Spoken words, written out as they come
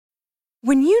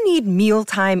When you need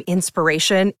mealtime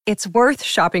inspiration, it's worth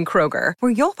shopping Kroger,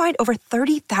 where you'll find over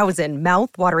 30,000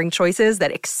 mouth-watering choices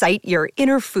that excite your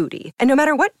inner foodie. And no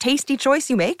matter what tasty choice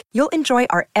you make, you'll enjoy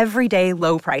our everyday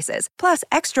low prices, plus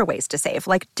extra ways to save,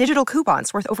 like digital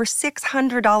coupons worth over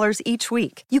 $600 each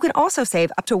week. You can also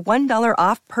save up to $1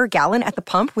 off per gallon at the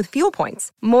pump with fuel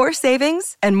points. More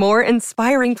savings and more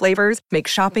inspiring flavors make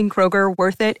shopping Kroger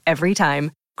worth it every time.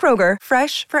 Kroger,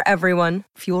 fresh for everyone.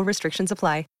 Fuel restrictions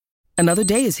apply. Another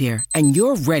day is here, and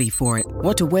you're ready for it.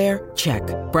 What to wear? Check.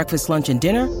 Breakfast, lunch, and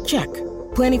dinner? Check.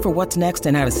 Planning for what's next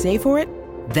and how to save for it?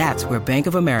 That's where Bank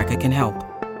of America can help.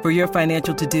 For your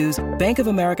financial to-dos, Bank of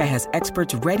America has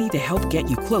experts ready to help get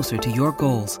you closer to your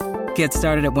goals. Get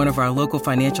started at one of our local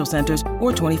financial centers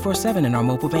or 24/7 in our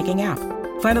mobile banking app.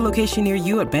 Find a location near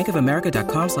you at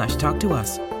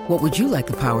bankofamerica.com/talktous. What would you like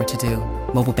the power to do?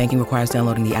 Mobile banking requires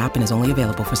downloading the app and is only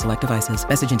available for select devices.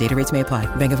 Message and data rates may apply.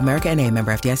 Bank of America N.A.,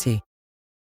 member FDIC.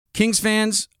 Kings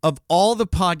fans, of all the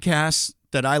podcasts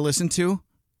that I listen to,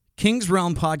 Kings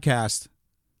Realm Podcast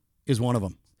is one of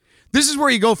them. This is where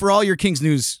you go for all your Kings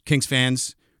news, Kings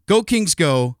fans. Go Kings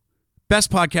Go.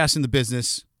 Best podcast in the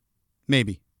business.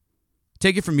 Maybe.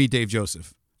 Take it from me, Dave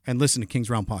Joseph, and listen to Kings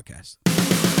Realm Podcast.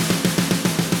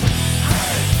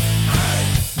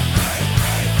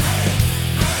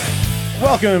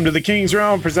 Welcome to the Kings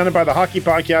Realm, presented by the Hockey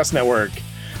Podcast Network.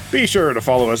 Be sure to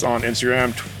follow us on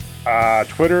Instagram,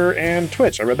 Twitter, and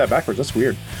Twitch. I read that backwards. That's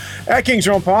weird. At Kings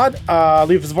Realm Pod,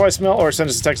 leave us a voicemail or send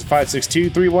us a text at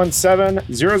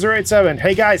 562-317-0087.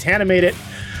 Hey guys, Hannah made it.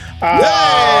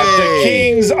 The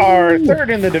Kings are third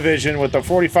in the division with a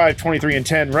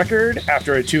 45-23-10 record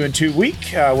after a 2-2 week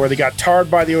where they got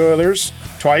tarred by the Oilers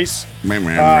twice.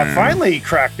 Finally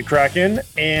cracked the Kraken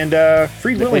and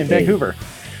freed Willie in Vancouver.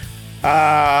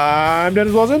 I'm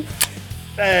Dennis Wilson.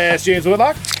 That's James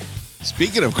Whitlock.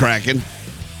 Speaking of Kraken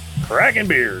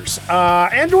beers.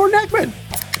 Andor Neckman.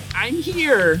 I'm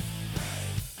here.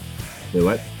 Wait,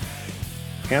 what?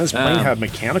 Hannah's plane had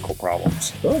mechanical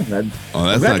problems. that's not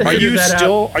Are good. you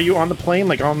still? Are you on the plane,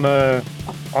 like on the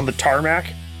tarmac?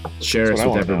 Share us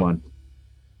with everyone.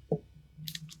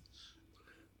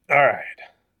 All right.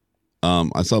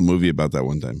 I saw a movie about that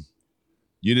one time.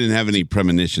 You didn't have any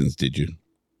premonitions, did you?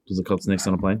 Was it called Snakes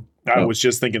on a Plane? I was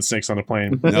just thinking snakes on a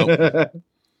plane. Nope. I'm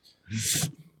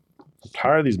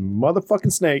tired of these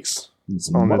motherfucking snakes on this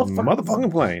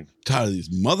motherfucking plane. Tired of these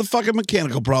motherfucking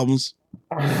mechanical problems.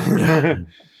 I'm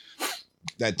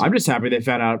just happy they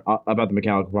found out about the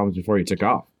mechanical problems before you took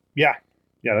off. Yeah,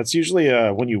 that's usually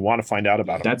when you want to find out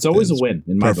about it. That's always a win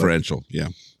in my preferential. book.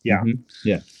 Yeah.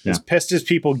 Yeah. As pissed as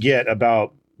people get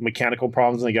about mechanical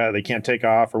problems and they can't take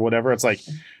off or whatever, it's like,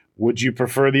 would you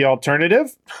prefer the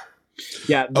alternative?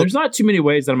 Yeah, there's not too many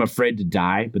ways that I'm afraid to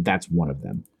die, but that's one of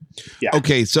them. Yeah.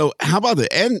 Okay, so how about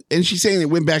that? And she's saying it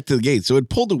went back to the gate, so it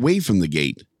pulled away from the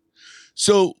gate.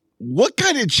 So what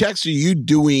kind of checks are you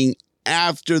doing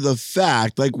after the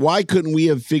fact? Like, why couldn't we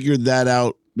have figured that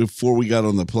out before we got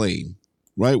on the plane?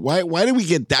 Right? Why did we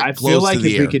get that close to the air? I feel like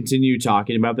if we continue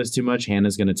talking about this too much,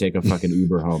 Hannah's going to take a fucking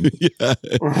Uber home. Yeah.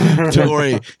 Don't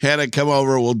worry. Hannah, come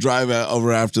over. We'll drive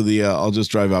over after the, I'll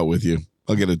just drive out with you.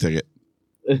 I'll get a ticket.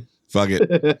 Fuck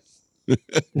it.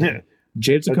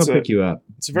 James will come pick you up.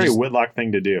 It's a very Whitlock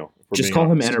thing to do. Just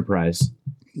call him Enterprise.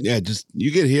 Yeah, just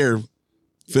you get here,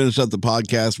 finish up the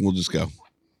podcast, and we'll just go.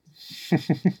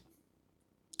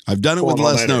 I've done it with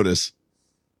less notice.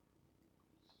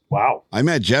 Wow. I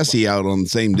met Jesse out on the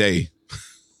same day.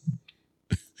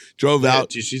 Drove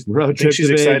out. Road trip to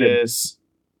Vegas.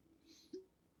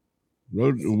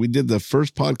 We did the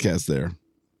first podcast there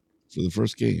for the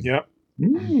first game. Yep.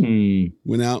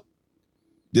 Went out,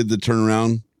 did the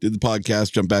turnaround, did the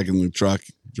podcast, jumped back in the truck,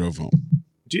 drove home.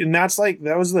 Dude, and that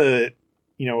was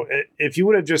if you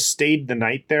would have just stayed the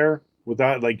night there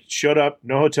without showed up,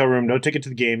 no hotel room, no ticket to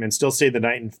the game, and still stayed the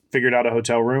night and figured out a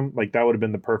hotel room, that would have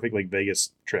been the perfect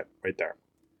Vegas trip right there.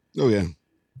 Oh yeah.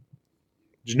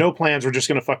 There's no plans. We're just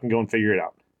gonna fucking go and figure it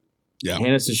out. Yeah.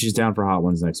 Hannah says she's down for Hot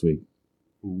Ones next week.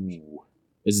 Ooh.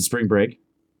 Is it spring break?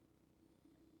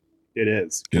 It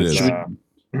is. It is.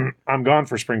 I'm gone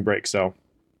for spring break, so.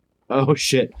 Oh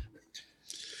shit.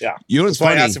 Yeah. You know what's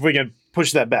funny? funny? I asked if we can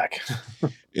push that back.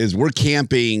 is we're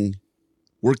camping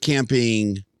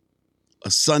a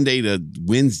Sunday to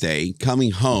Wednesday, coming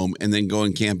home, and then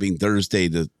going camping Thursday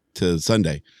to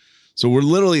Sunday. So we're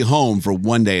literally home for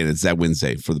one day, and it's that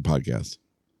Wednesday for the podcast.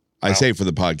 Wow. I say for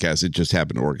the podcast, it just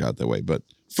happened to work out that way, but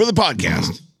for the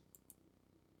podcast.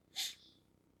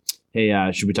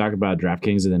 Hey, should we talk about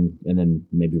DraftKings and then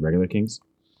maybe regular Kings?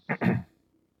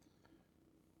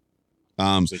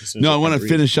 No, I want to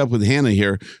finish up with Hannah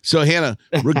here. So Hannah,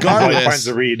 regardless,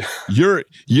 the read.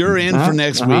 you're in for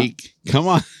next week. Come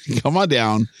on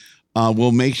down.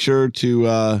 We'll make sure to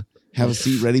have a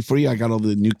seat ready for you. I got all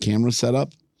the new cameras set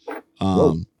up.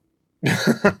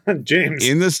 James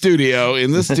in the studio.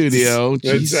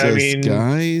 Jesus,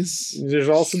 guys. There's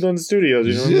also done studios.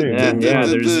 You know what I mean? Yeah.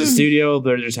 There's a studio.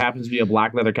 There just happens to be a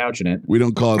black leather couch in it. We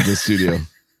don't call it the studio.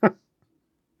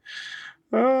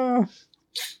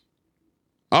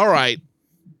 All right.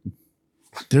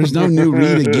 There's no new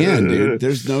read again, dude.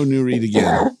 There's no new read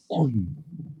again.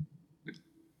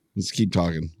 Let's keep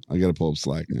talking. I got to pull up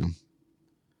Slack now.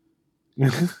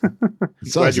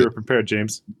 Glad you were prepared,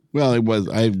 James. Well, it was.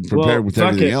 I prepared with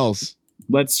everything else.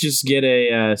 Let's just get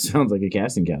a sounds like a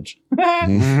casting couch.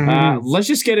 Let's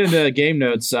just get into game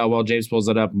notes while James pulls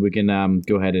it up, and we can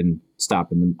go ahead and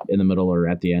stop in the middle or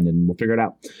at the end, and we'll figure it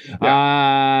out.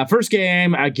 Yeah. First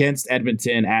game against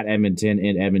Edmonton at Edmonton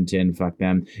in Edmonton. Fuck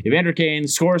them. Evander Kane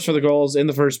scores for the goals in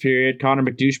the first period. Connor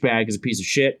McDouchebag is a piece of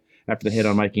shit after the hit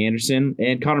on Mikey Anderson,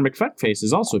 and Connor McFuckface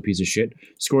is also a piece of shit,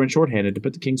 scoring shorthanded to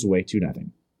put the Kings away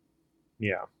 2-0.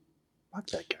 Yeah, fuck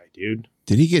that guy, dude.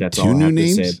 Did he get two new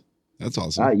names? That's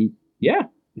awesome. Yeah.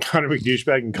 Connor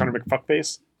McDouchebag and Connor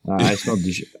McFuckface. I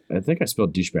think I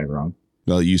spelled douchebag wrong.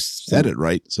 Well, you said it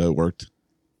right, so it worked.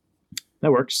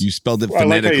 That works. You spelled it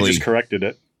phonetically. I like how you just corrected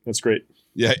it. That's great.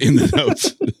 Yeah, in the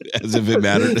notes, as if it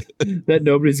mattered. That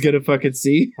nobody's gonna fucking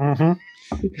see.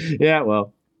 Yeah,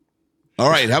 well. All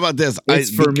right, how about this?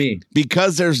 It's for me.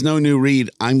 Because there's no new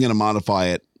read, I'm going to modify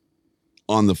it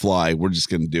on the fly. We're just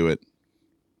going to do it.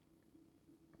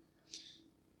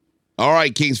 All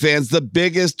right, Kings fans, the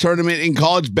biggest tournament in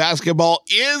college basketball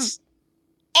is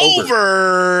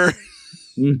over.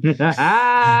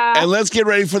 And let's get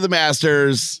ready for the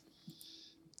Masters.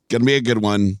 Going to be a good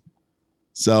one.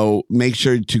 So make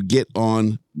sure to get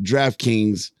on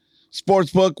DraftKings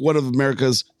Sportsbook, one of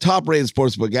America's top-rated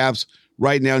sportsbook apps.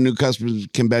 Right now, new customers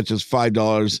can bet just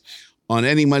 $5 on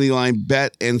any money line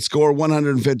bet and score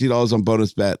 $150 on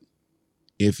bonus bet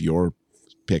if your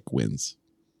pick wins.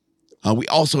 We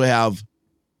also have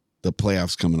the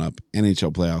playoffs coming up,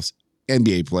 NHL playoffs,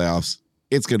 NBA playoffs.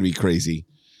 It's going to be crazy.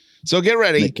 So get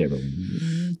ready.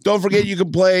 Don't forget you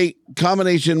can play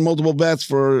combination multiple bets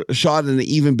for a shot and an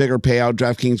even bigger payout.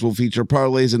 DraftKings will feature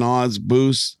parlays and odds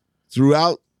boosts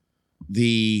throughout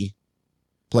the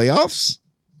playoffs.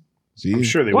 I'm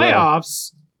sure they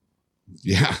playoffs. Will.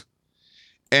 Yeah.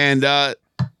 And go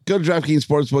to DraftKings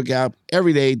Sportsbook app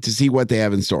every day to see what they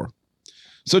have in store.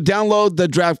 So download the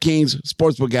DraftKings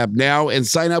Sportsbook app now and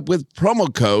sign up with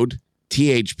promo code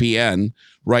THPN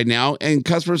right now. And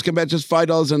customers can bet just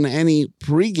 $5 on any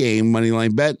pregame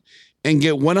moneyline bet and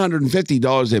get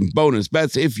 $150 in bonus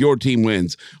bets if your team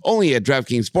wins. Only at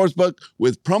DraftKings Sportsbook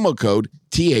with promo code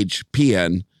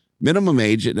THPN. Minimum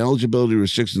age and eligibility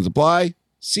restrictions apply.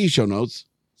 See show notes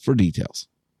for details.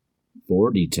 For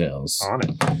details. On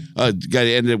it. Got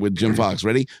to end it with Jim Fox.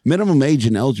 Ready? Minimum age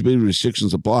and eligibility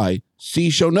restrictions apply. See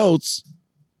show notes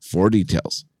for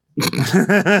details.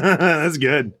 That's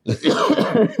good.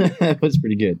 That was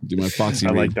pretty good. Do my Foxy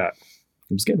I read. like that.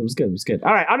 It was good.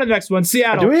 All right, on to the next one.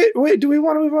 Seattle. Do we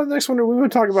want to move on to the next one, or we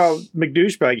want to talk about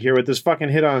McDouchebag here with this fucking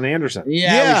hit on Anderson?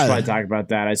 Yeah, we should probably talk about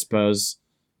that, I suppose.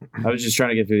 I was just trying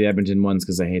to get through the Edmonton ones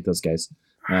because I hate those guys.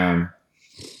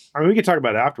 I mean, we can talk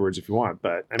about it aftemwards if you want,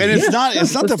 but I mean, and it's not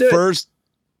the first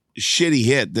shitty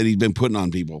hit that he's been putting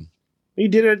on people. He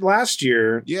did it last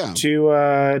year, to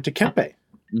Kempe.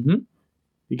 Mm-hmm.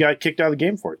 He got kicked out of the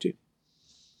game for it too.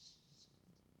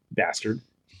 Bastard.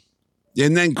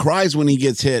 And then cries when he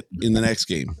gets hit in the next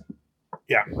game.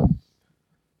 Yeah.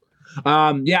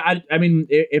 I mean,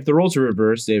 if the roles are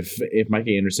reversed, if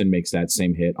Mikey Anderson makes that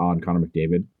same hit on Connor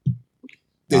McDavid,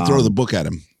 they throw the book at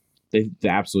him. They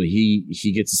absolutely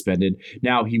he gets suspended.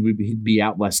 Now he'd be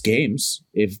out less games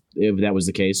if that was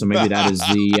the case. So maybe that is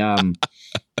the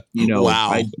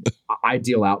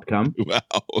ideal outcome.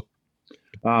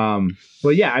 Wow.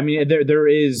 But yeah, I mean there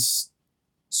is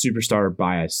superstar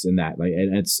bias in that, like,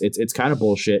 and it's kind of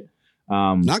bullshit.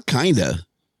 Not kinda.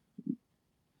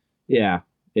 Yeah,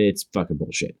 it's fucking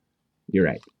bullshit. You're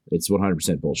right. It's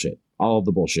 100% bullshit. All of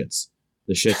the bullshits,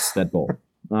 the shits that bull.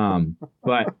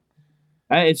 But.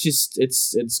 It's just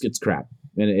it's crap,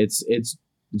 and it's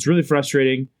really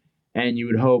frustrating. And you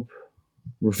would hope,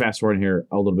 we're fast forwarding here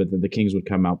a little bit, that the Kings would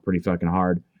come out pretty fucking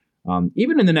hard,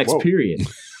 even in the next period.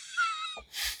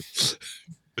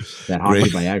 That hockey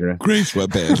Viagra, great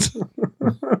sweatpants.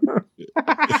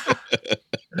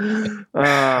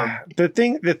 The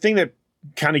thing that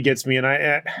kind of gets me, and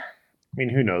I mean,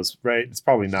 who knows, right? It's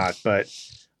probably not, but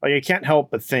like I can't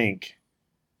help but think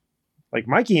Like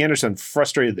Mikey Anderson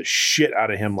frustrated the shit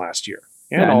out of him last year.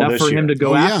 And all enough this for year, him to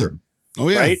go after him. Oh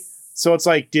yeah. right? So it's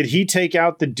like, did he take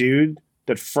out the dude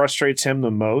that frustrates him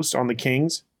the most on the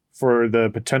Kings for the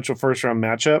potential first round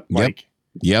matchup? Like,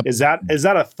 Yep. is that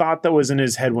a thought that was in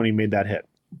his head when he made that hit?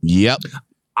 Yep.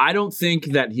 I don't think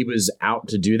that he was out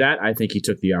to do that. I think he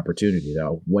took the opportunity,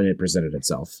 though, when it presented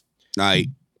itself. No,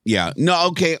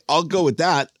 okay, I'll go with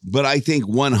that. But I think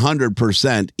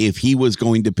 100% if he was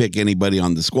going to pick anybody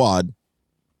on the squad,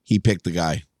 he picked the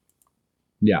guy.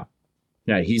 Yeah.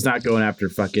 Yeah, he's not going after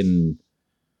fucking,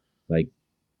 like,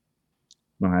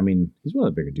 well, I mean, he's one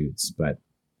of the bigger dudes, but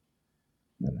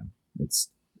I don't know. It's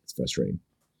frustrating.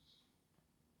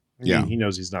 Yeah. He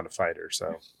knows he's not a fighter,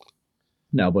 so.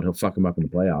 No, but he'll fuck him up in the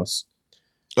playoffs.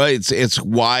 It's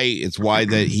why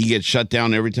that he gets shut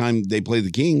down every time they play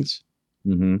the Kings.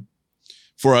 Mm-hmm.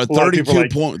 For a lot of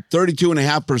people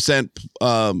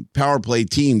 32.5% power play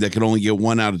team that can only get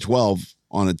 1 out of 12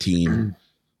 on a team.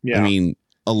 Yeah. I mean,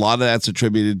 a lot of that's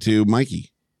attributed to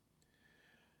Mikey.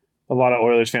 A lot of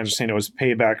Oilers fans are saying it was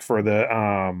payback for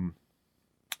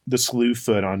the slew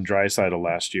foot on Draisaitl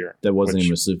last year. That wasn't which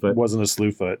even a slew foot. Wasn't a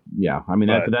slew foot. Yeah, I mean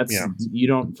that's yeah. You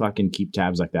don't fucking keep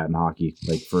tabs like that in hockey,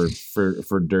 like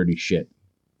for dirty shit.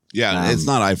 Yeah, it's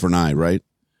not eye for an eye, right?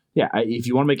 Yeah, if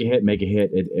you want to make a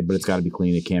hit, but it's got to be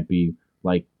clean. It can't be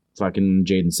like fucking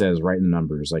Jaden says, right in the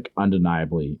numbers, like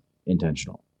undeniably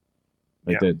intentional.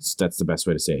 Like that's the best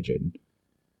way to say it, Jaden.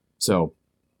 So,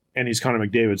 and he's Connor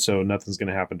McDavid, so nothing's going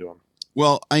to happen to him.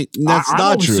 Well, that's I'm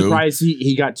not true. Surprised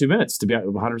he got 2 minutes to be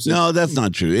 100%. No, that's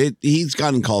not true. He's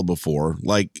gotten called before.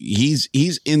 Like he's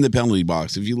in the penalty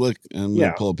box. If you look, I'm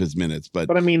gonna pull up his minutes,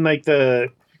 but I mean, like I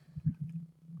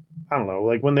don't know,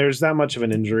 like when there's that much of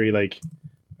an injury, like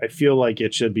I feel like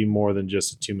it should be more than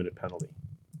just a 2-minute penalty,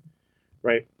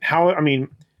 right?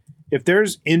 If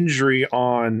there's injury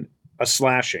on a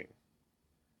slashing,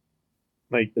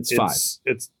 like it's 5.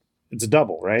 It's a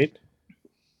double, right?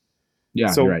 Yeah.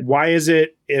 So you're right. why is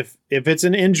it if it's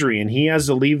an injury and he has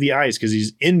to leave the ice because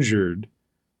he's injured,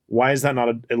 why is that not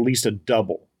at least a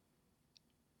double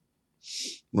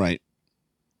right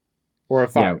or a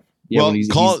 5? Yeah,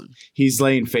 well, he's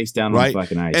laying face down on the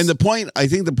fucking ice. And the point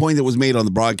that was made on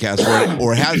the broadcast,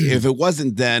 if it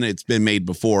wasn't then, it's been made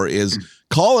before, is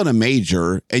call it a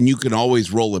major and you can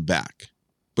always roll it back,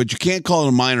 but you can't call it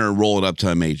a minor and roll it up to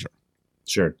a major.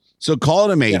 Sure. So call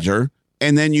it a major,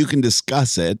 and then you can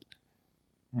discuss it.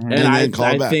 And I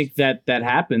think that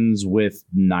happens with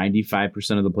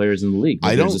 95% of the players in the league.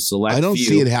 I don't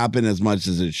see it happen as much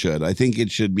as it should. I think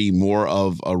it should be more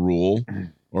of a rule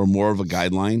or more of a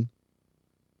guideline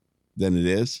than it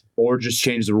is. Or just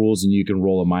change the rules and you can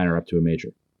roll a minor up to a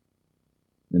major.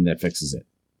 And that fixes it.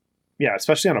 Yeah,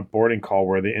 especially on a boarding call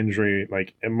where the injury,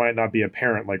 like it might not be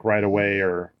apparent like right away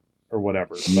or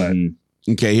whatever. But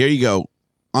okay, here you go.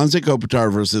 Anze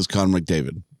Kopitar versus Connor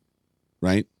McDavid.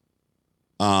 Right?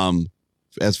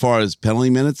 As far as penalty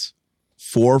minutes,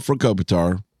 4 for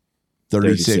Kopitar,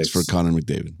 36 for Connor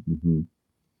McDavid. Mm-hmm.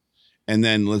 And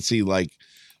then let's see, like,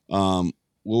 what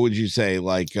would you say?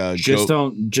 Like, just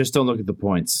don't look at the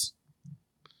points.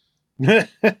 I'm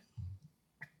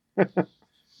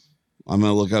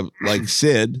gonna look up like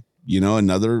Sid.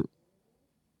 Another.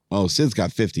 Oh, Sid's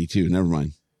got 52. Never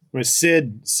mind. I mean,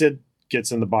 Sid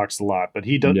gets in the box a lot, but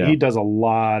he does a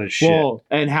lot of shit. Well,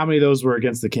 and how many of those were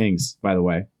against the Kings, by the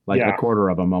way? Like a quarter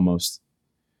of them almost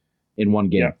in one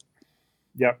game.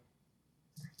 Yep.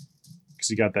 Because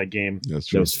he got that game. That's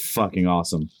true. That was fucking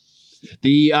awesome.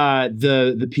 The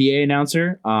PA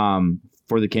announcer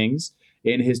for the Kings,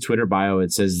 in his Twitter bio,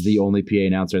 it says the only PA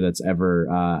announcer that's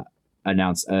ever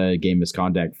announced a game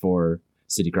misconduct for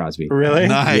Sidney Crosby. Really?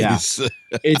 Nice. Yeah.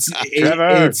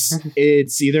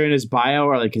 It's either in his bio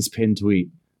or like his pinned tweet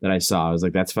that I saw. I was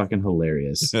like, that's fucking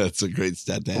hilarious. That's a great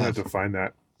stat to I'll have. have to find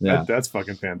that. Yeah. That's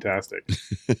fucking fantastic.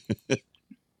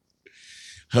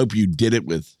 Hope you did it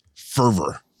with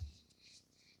fervor.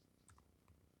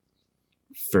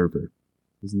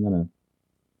 Isn't that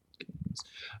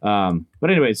a... But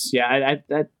anyways, yeah,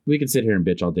 I we can sit here and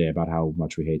bitch all day about how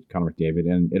much we hate Connor McDavid,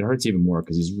 and it hurts even more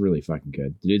because he's really fucking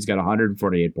good. The dude's got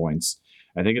 148 points.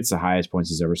 I think it's the highest points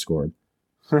he's ever scored.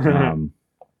 Yep,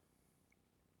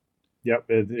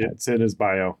 it's in his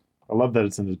bio. I love that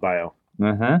it's in his bio.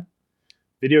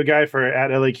 Video guy for at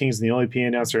LA Kings and the only PA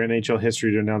announcer in NHL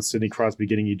history to announce Sidney Crosby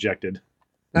getting ejected.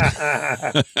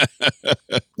 That's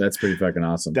pretty fucking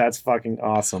awesome. That's fucking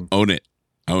awesome. Own it.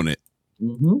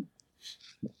 Mm-hmm.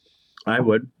 I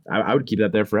would keep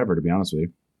that there forever, to be honest with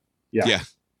you. Yeah.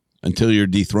 Until you're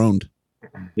dethroned.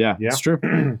 Yeah, it's true.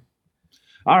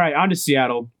 All right, on to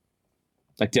Seattle.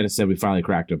 Like Dennis said, we finally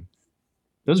cracked him.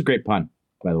 That was a great pun,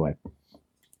 by the way.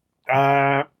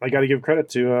 I got to give credit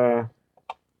to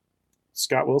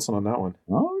Scott Wilson on that one.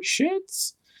 Oh, shit.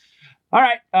 All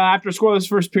right. After a scoreless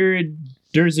first period,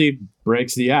 Jersey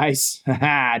breaks the ice.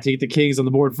 Take the Kings on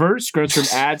the board first.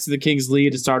 Grundstrom adds to the Kings'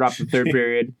 lead to start off the third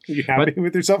period. You happy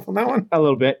with yourself on that one? A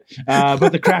little bit. But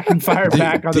the Kraken fire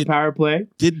back on the power play.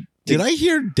 Did I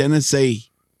hear Dennis say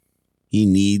he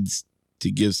needs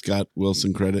to give Scott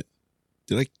Wilson credit?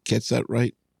 Did I catch that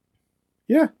right?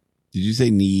 Yeah. Did you say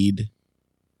need?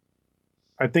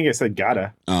 I think I said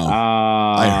gotta. Oh,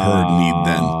 I heard need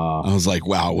then. I was like,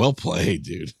 wow, well played,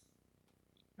 dude.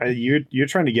 You're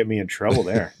trying to get me in trouble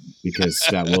there. Because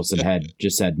Scott Wilson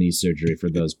just had knee surgery for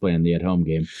those playing the at-home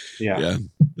game. Yeah.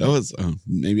 That was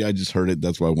maybe I just heard it.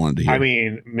 That's why I wanted to hear. I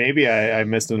mean, maybe I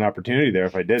missed an opportunity there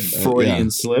if I did.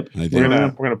 Freudian slip. I think, We're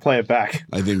gonna play it back.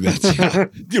 I think that's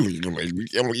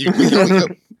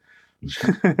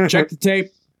Check the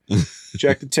tape.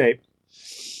 Check the tape.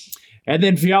 And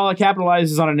then Fiala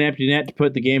capitalizes on an empty net to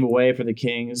put the game away for the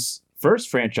Kings' first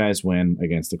franchise win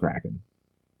against the Kraken.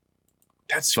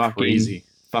 That's crazy.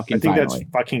 I think that's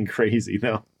fucking crazy,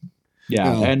 though.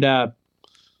 Yeah, Oh. and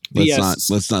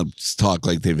let's not talk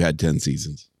like they've had 10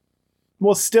 seasons.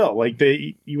 Well, still, like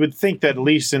you would think that at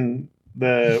least in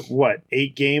the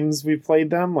 8 games we played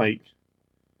them, like,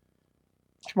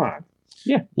 come on,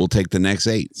 We'll take the next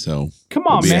 8. So come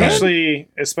on, We'll be man.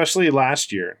 especially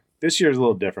last year. This year's a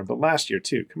little different, but last year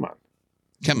too. Come on,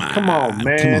 come on,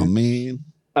 man.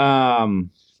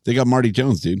 They got Marty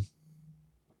Jones, dude.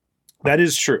 That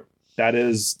is true. That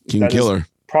is King that Killer. Is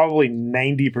probably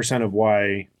 90% of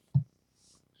why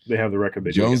they have the record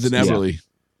they do. Jones and against us. Everly,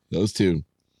 those two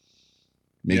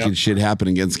making shit happen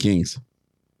against Kings.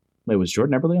 Wait, was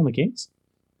Jordan Eberle on the Kings?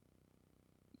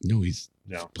 No, he's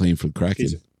No. playing for the Kraken.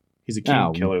 He's a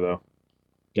king killer, though.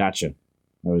 Gotcha.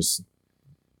 I was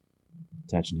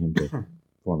attaching him to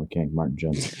former King Martin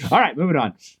Jones. All right, moving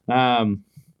on.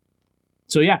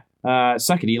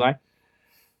 Suck it, Eli.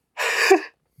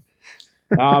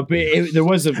 But there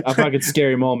was a fucking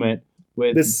scary moment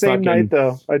with This same night,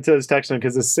 though, I was texting him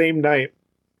because the same night,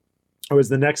 or was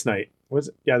the next night?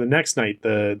 The next night,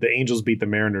 the Angels beat the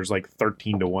Mariners like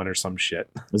 13-1 or some shit.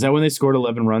 Was that when they scored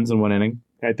 11 runs in one inning?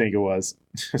 I think it was.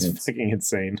 It's fucking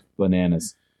insane.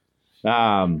 Bananas.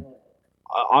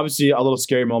 Obviously, a little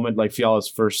scary moment, like Fiala's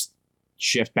first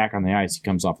shift back on the ice. He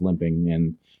comes off limping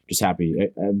and just happy.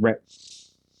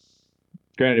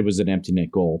 Granted, it was an empty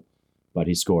net goal, but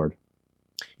he scored.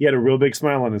 He had a real big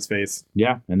smile on his face.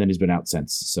 Yeah, and then he's been out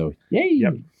since. So, yay!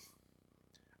 Yep.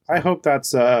 I hope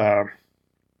that's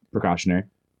Precautionary.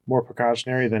 more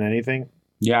precautionary than anything.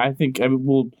 Yeah, I think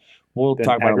we'll Than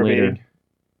talk about it later aggravating.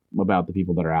 about the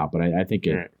people that are out, but I think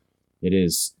it Right. it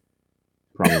is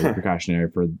probably precautionary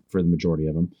for the majority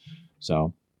of them.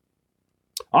 So,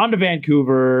 on to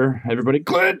Vancouver, everybody.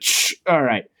 Glitch. All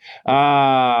right.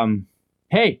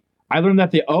 Hey, I learned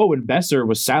that the O in Besser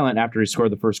was silent after he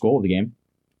scored the first goal of the game.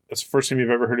 That's the first time you've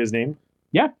ever heard his name?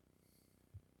 Yeah.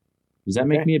 Does that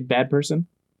make Okay. me a bad person?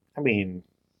 I mean,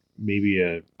 maybe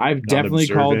I've definitely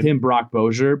called observant. him Brock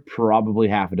Bozier probably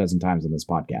half a dozen times on this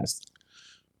podcast.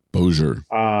 Bozier.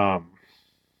 I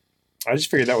just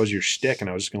figured that was your shtick, and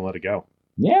I was just gonna let it go.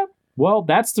 Yeah. Well,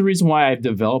 that's the reason why I've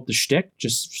developed the shtick,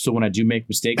 just so when I do make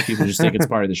mistakes, people just think it's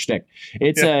part of the shtick.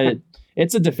 It's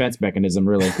a defense mechanism,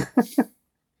 really.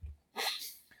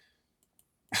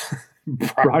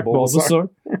 Brock Bulbasaur.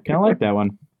 Kind of like that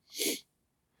one.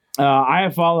 I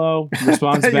have follow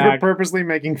responds You're back. purposely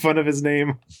making fun of his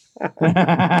name.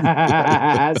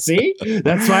 See,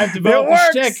 that's why I've developed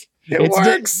the shtick. It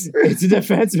works. It's a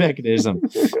defense mechanism.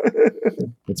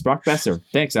 It's Brock Besser.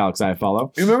 Thanks, Alex. I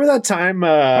follow. You remember that time?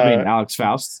 Alex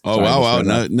Faust. Oh, Sorry, I wow. just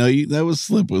read No, that was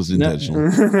slip was intentional.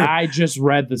 that. I just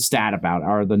read the stat about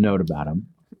or the note about him.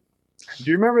 Do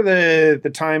you remember the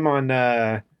time on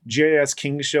JS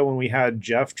King's show when we had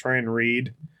Jeff try and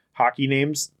read hockey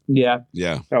names? Yeah.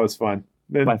 Yeah. That was fun.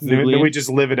 Then By Fuglia? we just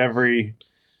live it every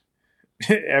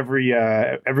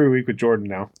week with Jordan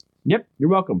now. Yep. You're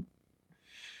welcome.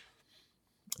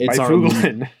 It's By our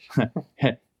Fuglin.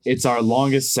 it's our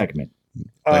longest segment.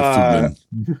 By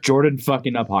Fugman. Jordan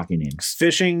fucking up hockey names.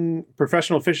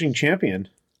 Professional fishing champion.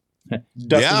 Dustin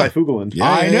Yeah. by Fuglin. Yeah,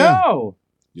 I yeah. know.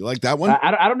 You like that one?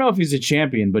 I don't know if he's a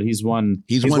champion, but he's won.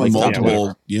 He's won like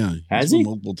multiple. Yeah. Has won he?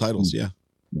 multiple titles. Yeah.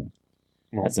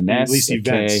 Well, That's an at S, least a he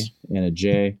K, vents. and a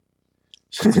J.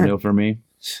 That's a no for me.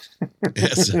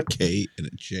 S, a K, and a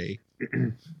J.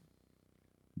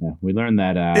 Yeah, we learned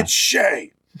that It's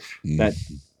Shay. that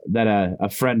a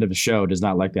friend of the show does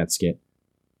not like that skit.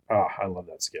 Oh, I love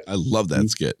that skit. I love that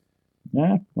skit.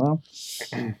 Yeah, well.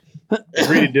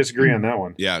 Agree to disagree on that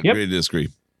one. Yeah. Yep. Agree to disagree.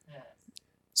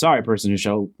 Sorry, person who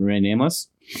shall remain nameless.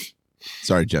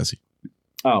 Sorry, Jesse.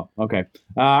 Oh, okay.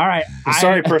 All right.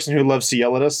 Sorry, person who loves to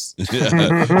yell at us.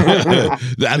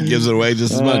 That gives it away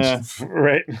just as much.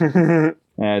 Right.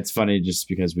 It's funny just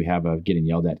because we have a getting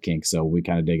yelled at kink, so we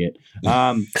kind of dig it.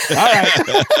 All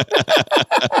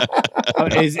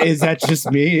right. Is that just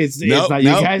me? It's not you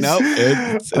guys? Nope.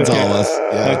 It's all of us.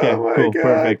 Yeah. Okay, cool.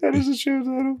 Perfect. That is a show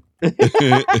title.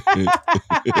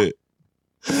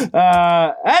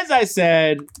 As I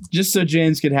said, just so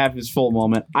James could have his full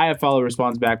moment, I have followed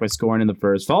response back by scoring in the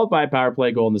first, followed by a power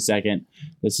play goal in the second.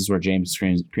 This is where James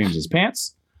creams his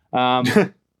pants.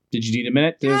 Did you need a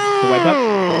minute to wipe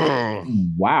up?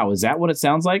 Wow, is that what it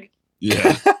sounds like?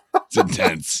 Yeah, it's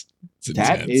intense.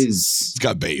 It's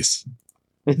got bass.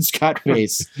 It's got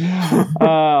bass.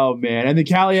 Oh man! And then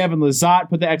Kaliev and Lizotte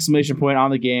put the exclamation point on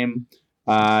the game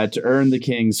to earn the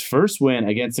Kings' first win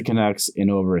against the Canucks in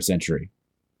over a century.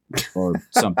 Or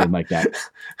something like that.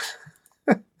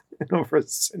 Over a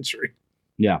century.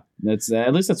 Yeah, that's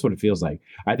at least that's what it feels like.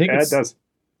 I think it does.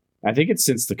 I think it's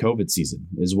since the COVID season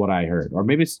is what I heard, or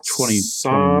maybe it's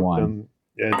 2021.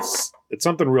 It's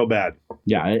something real bad.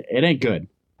 Yeah, it ain't good.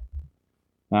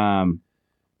 All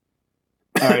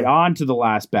right, on to the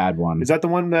last bad one. Is that the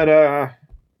one that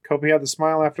Kobe had the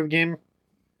smile after the game?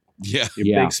 Yeah,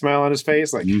 Big smile on his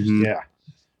face, like yeah,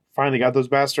 finally got those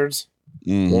bastards.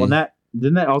 Mm-hmm. Well, and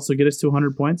didn't that also get us to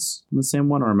 100 points in the same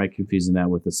one, or am I confusing that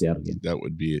with the Seattle game? That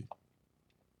would be it.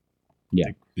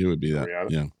 Yeah, it would be that.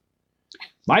 Yeah.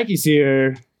 Mikey's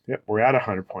here. Yep, we're at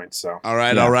 100 points. So all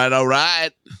right.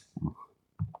 I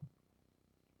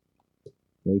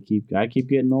keep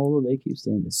getting older. They keep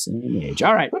staying the same age.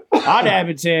 All right, on to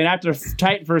Edmonton. After a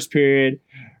tight first period,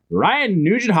 Ryan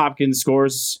Nugent-Hopkins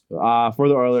scores for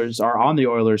the Oilers, or on the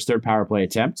Oilers' third power play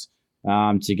attempt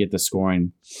to get the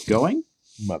scoring going.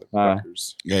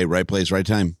 Motherfuckers. Okay, right place, right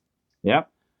time. Yep.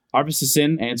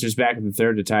 Arvidsson answers back in the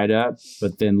third to tie it up,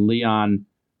 but then Leon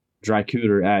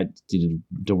Draisaitl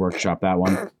to workshop that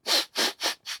one.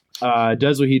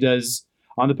 Does what he does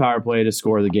on the power play to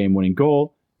score the game-winning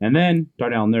goal, and then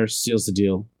Darnell Nurse seals the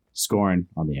deal, scoring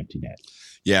on the empty net.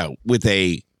 Yeah, with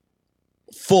a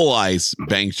full ice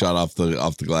bank shot off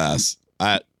the glass.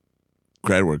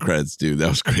 Credit where credit's due. That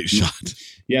was a great shot.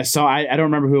 Yeah, so I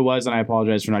don't remember who it was, and I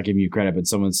apologize for not giving you credit, but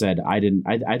someone said I didn't.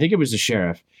 I think it was the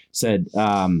sheriff said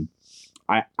I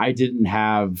didn't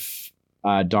have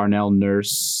Darnell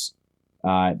Nurse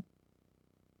getting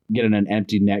an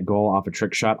empty net goal off a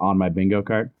trick shot on my bingo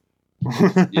card.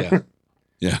 Yeah.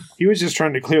 He was just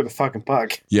trying to clear the fucking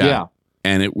puck. Yeah.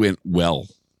 And it went well.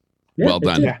 Yeah, well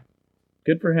done. Yeah.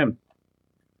 Good for him.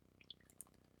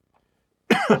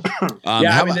 How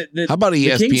about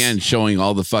ESPN showing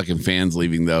all the fucking fans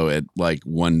leaving though at like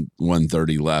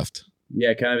 1:30 left?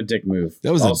 Yeah, kind of a dick move.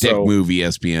 That was a dick move,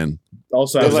 ESPN.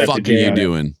 Also, what the fuck are you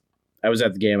doing? I was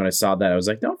at the game and I saw that. I was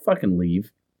like, don't fucking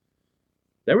leave.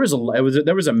 There was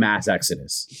a mass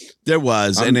exodus. There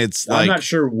was, and it's like I'm not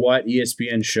sure what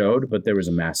ESPN showed, but there was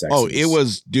a mass exodus. Oh, it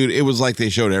was like they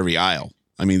showed every aisle.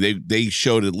 I mean, they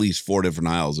showed at least 4 different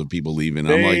aisles of people leaving.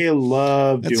 They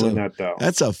love doing that, though.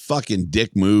 That's a fucking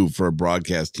dick move for a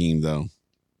broadcast team, though.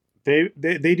 They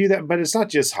do that, but it's not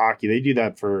just hockey. They do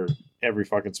that for every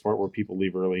fucking sport where people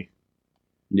leave early.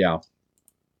 Yeah.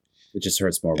 It just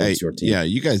hurts more when it's your team. Yeah,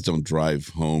 you guys don't drive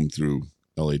home through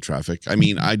LA traffic. I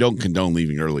mean, I don't condone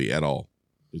leaving early at all.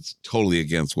 It's totally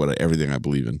against everything I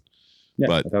believe in. Yeah,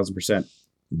 but 1,000%.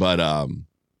 But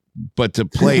to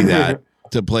play that.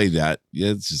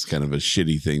 Yeah, it's just kind of a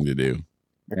shitty thing to do.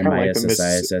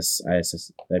 MISS,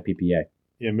 ISS, IPPA.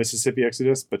 Yeah, Mississippi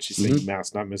Exodus, but she's saying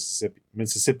Mass, not Mississippi.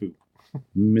 Mississippi.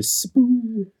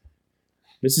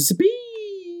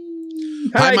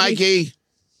 Hi, Mikey.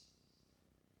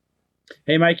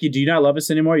 Hey, Mikey, do you not love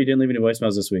us anymore? You didn't leave any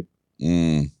voicemails this week.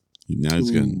 Now it's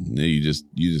gonna. You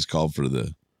just called for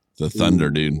the thunder,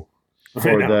 dude.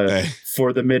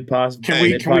 For the mid pause. Can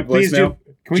we please do?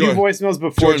 Can we do voicemails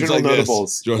before Journal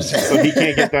Notables? So he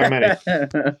can't get that many.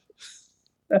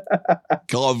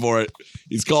 Calling for it.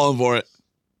 He's calling for it.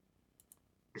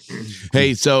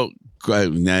 Hey, so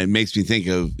it makes me think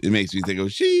of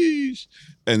sheesh,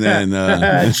 and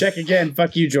then check again.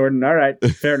 Fuck you, Jordan. All right,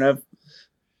 fair enough.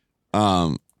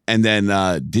 And then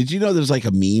did you know there's like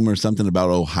a meme or something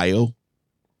about Ohio?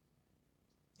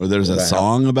 Or there's a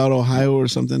song about Ohio or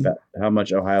something? How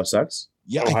much Ohio sucks?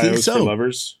 Yeah, Ohio's I think so. For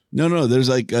lovers? No. There's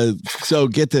like so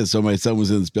get this. So my son was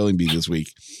in the spelling bee this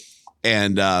week,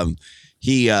 and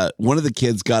he one of the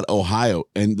kids got Ohio,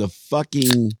 and the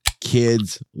fucking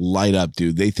kids light up,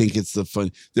 dude. They think it's the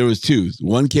fun. There was 2.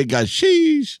 One kid got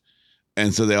sheesh,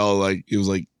 and so they all it was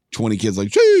like 20 kids like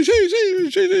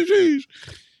sheesh.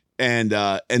 And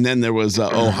then there was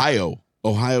Ohio.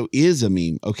 Ohio is a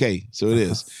meme. Okay, so it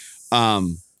is.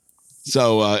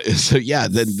 So yeah,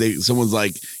 then someone's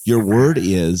like, your word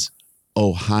is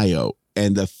Ohio,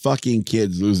 and the fucking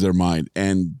kids lose their mind,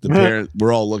 and the parents,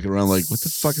 we're all looking around like, what the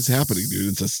fuck is happening,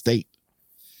 dude? It's a state.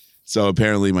 So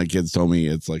apparently my kids told me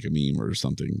it's like a meme or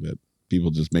something that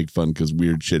people just make fun because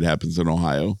weird shit happens in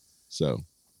Ohio. So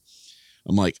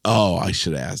I'm like, oh, I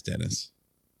should have asked Dennis.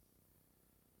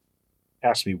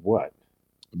 Ask me what?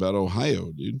 About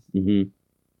Ohio, dude. Mm-hmm.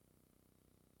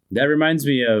 That reminds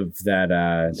me of that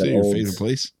Your favorite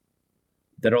place?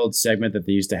 That old segment that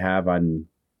they used to have on,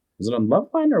 was it on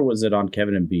Loveline or was it on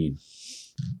Kevin and Bean?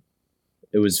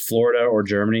 It was Florida or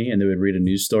Germany, and they would read a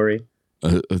news story. I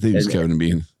think it was Kevin and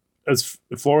Bean. It's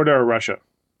Florida or Russia?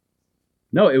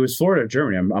 No, it was Florida or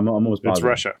Germany. I'm almost positive. It's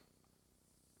Russia.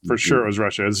 For sure it was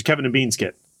Russia. It was Kevin and Bean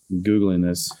skit. I'm Googling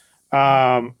this.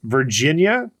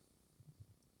 Virginia.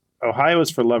 Ohio is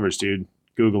for lovers, dude.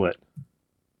 Google it.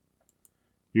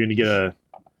 You're going to get a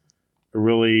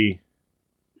really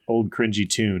old cringy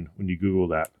tune when you Google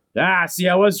that. Ah, see,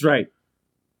 I was right.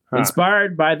 Huh.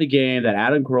 Inspired by the game that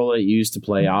Adam Carolla used to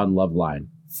play on Loveline.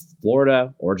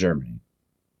 Florida or Germany.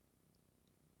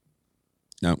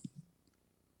 No.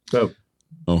 So,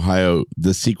 Ohio,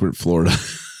 the secret Florida.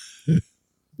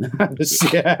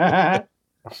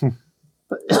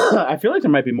 I feel like there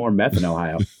might be more meth in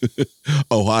Ohio.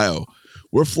 Ohio.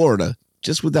 We're Florida,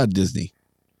 just without Disney.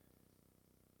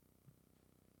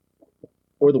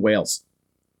 Or the whales.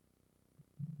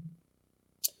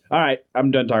 All right,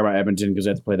 I'm done talking about Edmonton because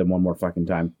I have to play them one more fucking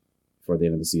time before the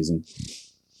end of the season.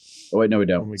 Oh wait, no, we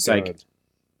don't. Oh my Psych. God.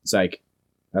 Psych.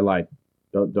 I lied.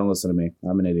 Don't listen to me.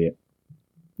 I'm an idiot.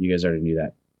 You guys already knew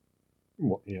that.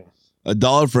 Well, yeah.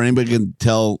 $1 for anybody can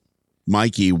tell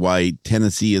Mikey why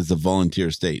Tennessee is a volunteer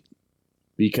state.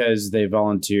 Because they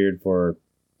volunteered for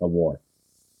a war.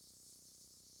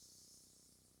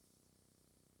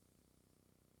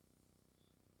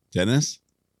 Dennis?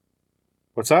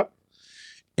 What's up?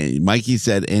 And Mikey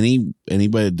said anybody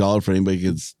 $1 for anybody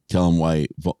can tell him why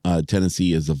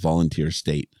Tennessee is a volunteer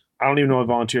state. I don't even know what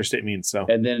volunteer state means. So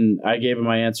And then I gave him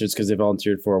my answers because they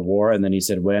volunteered for a war. And then he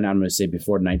said when. I'm going to say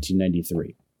before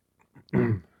 1993.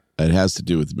 It has to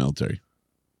do with the military.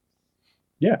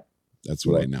 Yeah. That's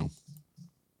what I know.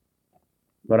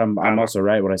 But I'm also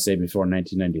right when I say before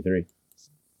 1993.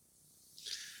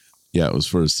 Yeah, it was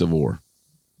for the Civil War.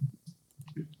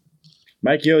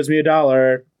 Mikey owes me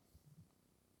 $1.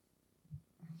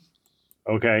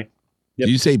 okay. Yep. Did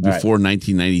you say All right. before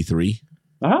 1993?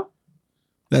 Uh-huh.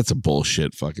 That's a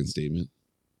bullshit fucking statement.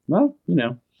 Well, you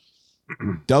know.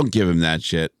 Don't give him that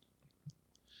shit.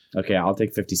 Okay, I'll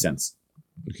take 50 cents.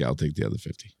 Okay, I'll take the other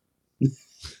 50.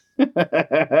 Come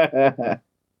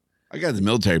I got the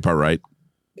military part right.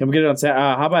 we get it on Saturday?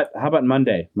 How about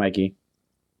Monday, Mikey?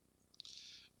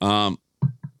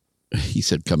 He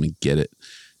said, "Come and get it."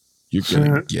 You're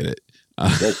gonna get it.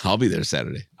 I'll be there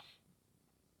Saturday.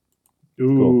 Ooh,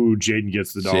 Cool. Jaden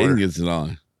gets the $1. Shane gets it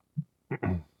on.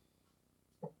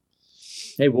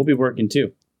 Hey, we'll be working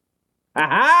too.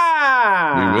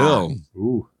 Aha! We will.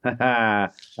 Ooh.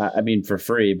 I mean, for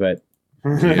free, but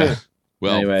Yeah.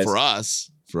 Well, Anyways. for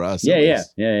us. yeah, at yeah,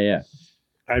 least. yeah.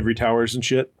 Ivory towers and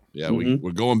shit. Yeah, Mhm.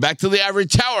 we're going back to the Ivory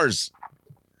Towers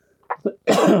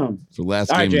for last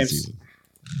All right, game of the James. season.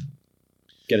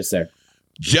 Get us there.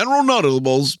 General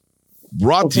Notables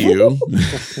brought to you.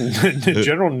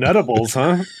 General Nuttables,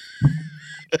 huh?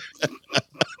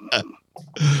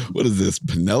 What is this?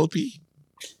 Penelope?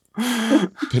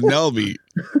 Penelope,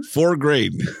 4th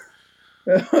grade.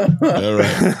 All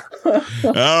right.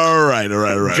 All right.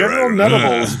 General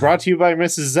Nuttables brought to you by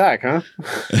Mrs. Zach, huh?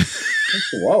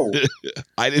 Whoa.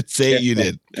 I didn't say it, you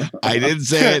did. I didn't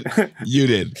say it, you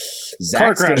did. Car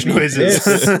Zach's crash gonna be noises.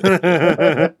 pissed.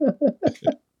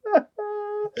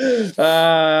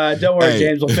 Don't worry, Hey.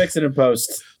 James. We'll fix it in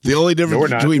post. The only No, we're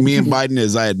difference not. between me and Biden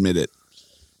is I admit it.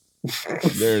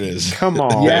 There it is. Come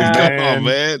on, Yeah. Come man. on,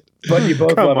 man. But you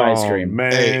both Come love ice on, cream.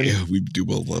 man. Hey, we do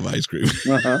both love ice cream.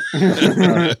 Uh-huh.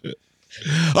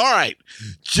 All right.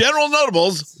 General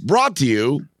Notables brought to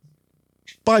you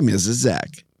by Mrs.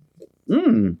 Zach.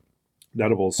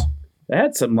 Nuttables. It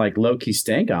had some like low key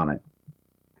stank on it.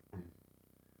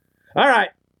 All right.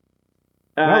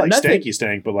 Not like nothing, stanky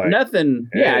stank, but like nothing.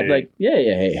 Yeah, I'd Hey. like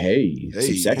hey, some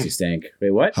Hey. sexy stank. Wait,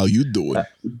 what? How you doing?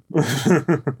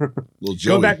 Little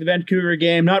Joey. Going back to the Vancouver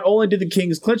game, not only did the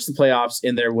Kings clinch the playoffs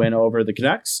in their win over the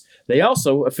Canucks, they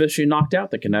also officially knocked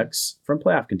out the Canucks from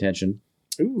playoff contention.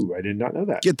 Ooh, I did not know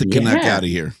that. Get the Canuck Yeah. out of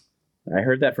here. I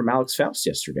heard that from Alex Faust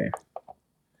yesterday.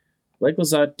 Blake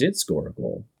Lizotte did score a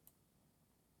goal.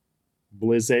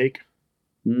 Blizzake.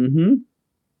 Mm-hmm.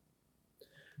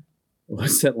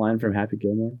 What's that line from Happy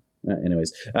Gilmore?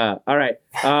 Anyways, all right.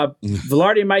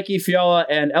 Velarde, Mikey, Fiala,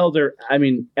 and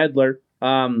Edler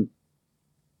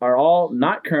are all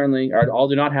not currently, or all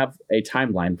do not have a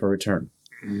timeline for return.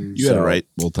 You got it right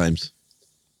both times.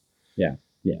 Yeah.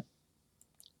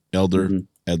 Elder,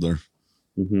 Mm-hmm. Edler.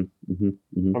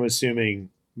 Mm-hmm. I'm assuming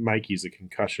Mikey's a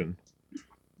concussion.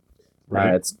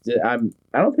 Right. I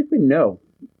don't think we know.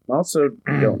 Also,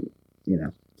 don't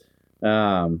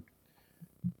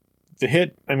The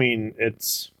hit,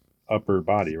 it's upper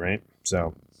body, right?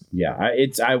 So yeah,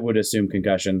 I would assume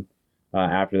concussion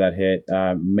after that hit.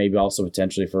 Maybe also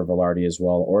potentially for Velarde as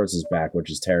well, or it's his back,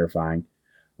 which is terrifying.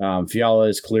 Fiala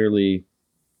is clearly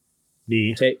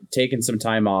taking some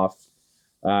time off.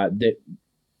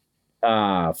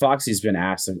 Foxy's been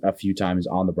asked a few times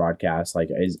on the broadcast, like,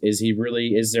 is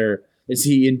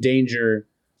he in danger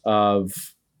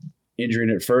of injuring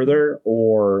it further,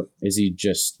 or is he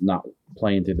just not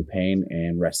playing through the pain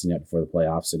and resting up before the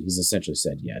playoffs? And he's essentially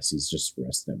said yes, he's just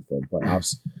resting up before the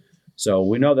playoffs. So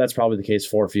we know that's probably the case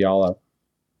for Fiala.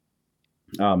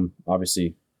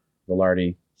 Obviously,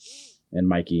 Velarde and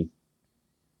Mikey,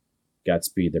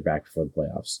 Godspeed, they're back before the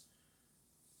playoffs.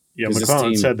 Yeah,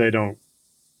 McClellan said they don't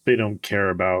care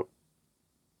about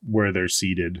where they're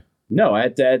seated. No,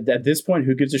 at this point,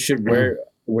 who gives a shit where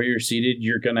you're seated?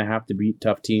 You're going to have to beat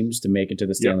tough teams to make it to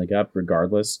the Stanley Cup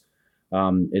regardless.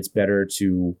 It's better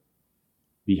to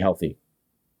be healthy.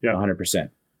 Yeah, 100%.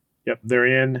 Yep, they're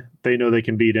in. They know they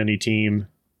can beat any team.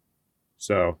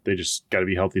 So they just got to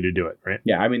be healthy to do it, right?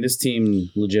 Yeah, this team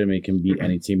legitimately can beat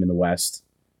any team in the West.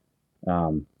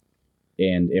 And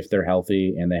if they're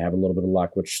healthy and they have a little bit of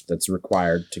luck, which that's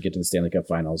required to get to the Stanley Cup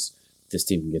Finals, this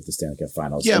team can get to the Stanley Cup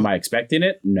Finals. Yeah. Am I expecting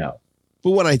it? No.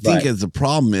 But what I think is the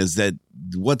problem is that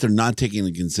what they're not taking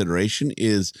into consideration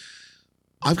is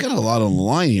I've got a lot on the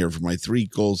line here for my 3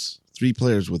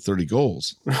 players with 30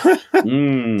 goals.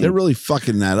 They're really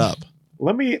fucking that up.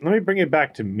 Let me bring it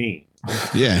back to me.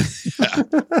 Yeah.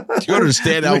 Do you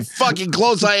understand how fucking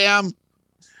close I am?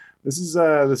 This is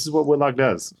what Whitlock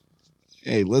does.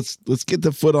 Hey, let's get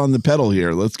the foot on the pedal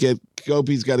here.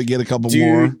 Kopi's got to get a couple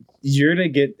more.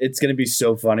 It's gonna be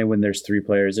so funny when there's 3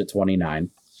 players at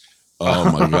 29.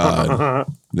 Oh my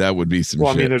god, that would be some.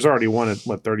 Well, shit. There's already one at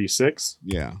 36.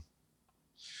 Yeah.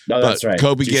 No, that's right.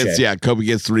 Kopi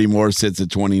gets 3 more, sits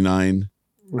at 29.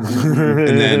 And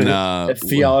then if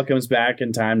Fiala comes back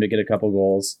in time to get a couple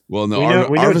goals. Well, no,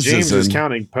 we know James is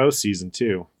counting postseason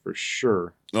too, for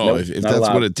sure. Oh, nope, if that's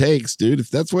allowed. What it takes, dude. If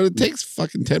that's what it takes,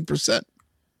 fucking 10%.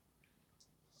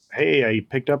 Hey, I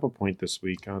picked up a point this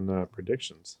week on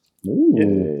predictions. Ooh.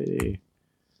 Yay.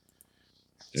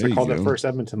 So I called that first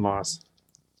Edmonton loss.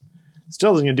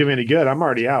 Still isn't going to do me any good. I'm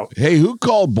already out. Hey, who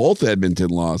called both Edmonton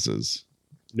losses?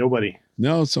 Nobody.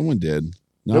 No, someone did.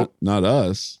 Not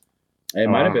us. It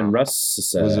might have been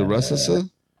Russisa. Was it Russisa?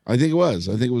 I think it was.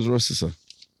 I think it was Russisa.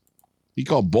 He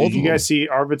called both of them. Did you guys see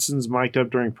Arvidsson's mic'd up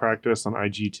during practice on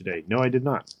IG today? No, I did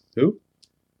not. Who?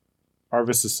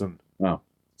 Arvidsson. Oh.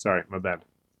 Sorry, my bad.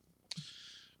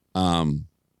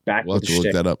 Back we'll have to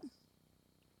look that up.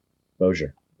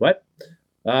 Bozier. What?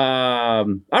 All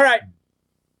right.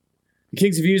 The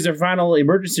Kings have used their final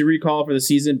emergency recall for the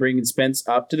season, bringing Spence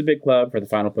up to the big club for the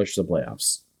final push to the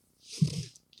playoffs.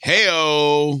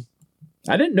 Hey-o.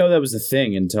 I didn't know that was a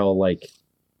thing until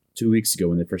 2 weeks ago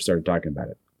when they first started talking about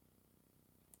it.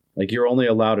 You're only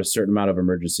allowed a certain amount of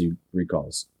emergency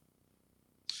recalls.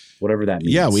 Whatever that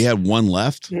means. Yeah, we had 1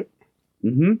 left.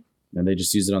 Mm-hmm. And they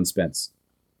just use it on Spence.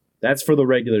 That's for the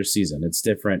regular season. It's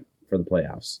different for the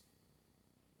playoffs.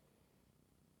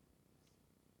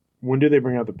 When do they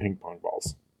bring out the ping pong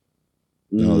balls?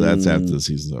 No, that's after the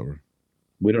season's over.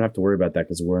 We don't have to worry about that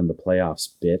because we're in the playoffs,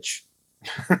 bitch.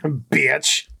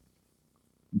 Bitch.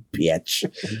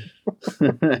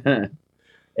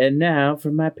 And now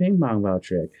for my ping pong ball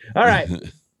trick. All right.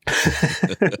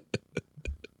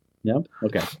 No?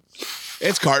 Okay.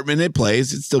 It's Cartman. It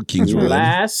plays. It's still Kings Road.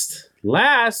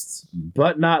 Last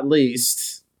but not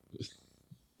least,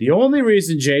 the only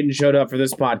reason Jaden showed up for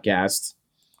this podcast.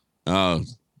 Oh,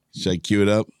 should I cue it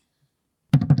up?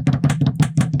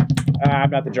 I'm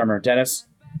not the drummer. Dennis.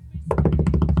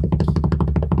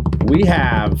 We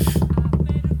have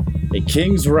a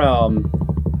Kings Realm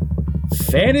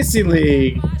Fantasy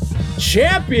League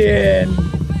champion,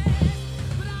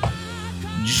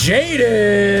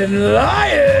 Jaden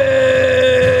Lyon.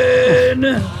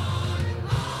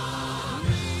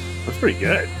 That's pretty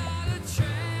good.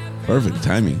 Perfect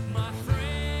timing.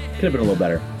 Could have been a little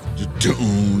better.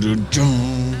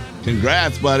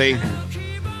 Congrats, buddy.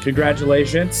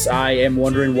 Congratulations. I am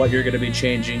wondering what you're going to be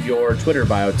changing your Twitter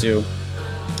bio to.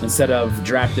 instead of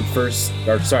drafted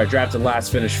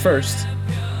last, finish first.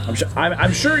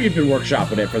 I'm sure you've been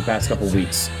workshopping it for the past couple of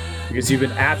weeks because you've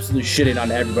been absolutely shitting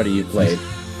on everybody you played.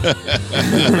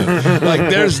 Like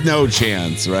there's no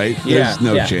chance, right? There's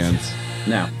no chance.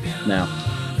 No.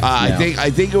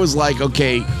 I think it was like,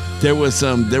 okay, there was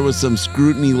some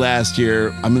scrutiny last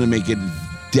year. I'm gonna make it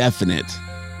definite.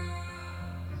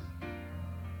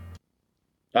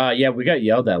 Yeah, we got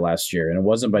yelled at last year, and it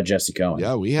wasn't by Jesse Cohen.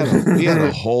 Yeah, we had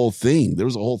a whole thing. There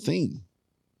was a whole thing.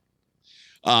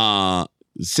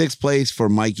 6th place for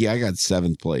Mikey. I got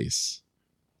 7th place.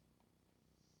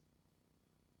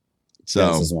 So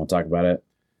Dennis doesn't want to talk about it.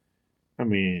 I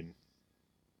mean,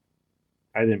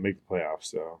 I didn't make the playoffs,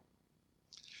 so.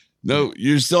 no,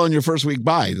 you're still in your first week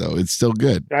bye though. It's still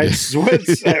good. I'm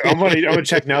gonna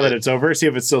check now that it's over. See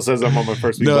if it still says I'm on my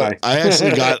first week No, bye. I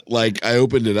actually got I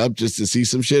opened it up just to see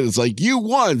some shit. It's like you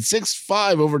won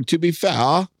 6-5 over To Be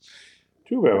Fair,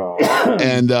 Too bad.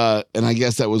 and I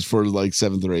guess that was for like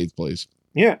 7th or 8th place.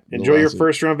 Yeah, enjoy your last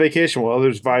first round vacation while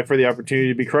others vie for the opportunity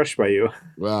to be crushed by you.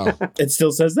 Wow. It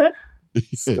still says that?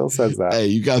 Still says that. Hey,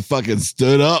 you got fucking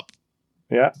stood up.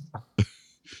 Yeah.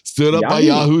 Stood up by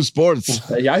Yahoo Sports.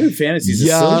 Yahoo Fantasy's a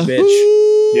silly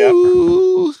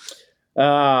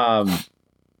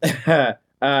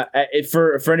bitch.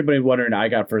 For anybody wondering, I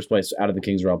got first place out of the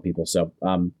Kings Realm people. So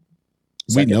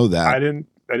We know that. I didn't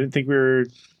think we were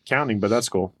counting, but that's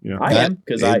cool. You know, I am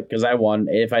because I won.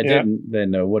 If I didn't,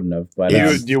 then I wouldn't have. But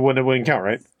you wouldn't count,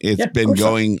 right? It's been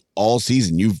going all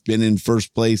season. You've been in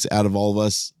first place out of all of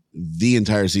us the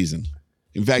entire season.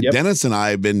 In fact, Dennis and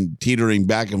I have been teetering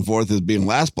back and forth as being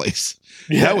last place.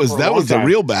 Yeah, that was the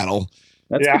real battle.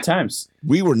 That's good times.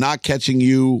 We were not catching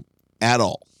you at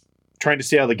all. Trying to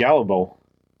stay out of the Gallo Bowl.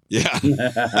 Yeah.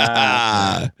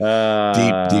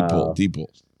 Deep pull.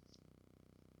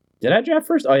 Did I draft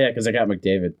first? Oh yeah, because I got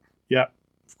McDavid. Yeah,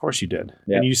 of course you did.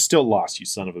 Yep. And you still lost, you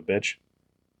son of a bitch.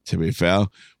 To be fair,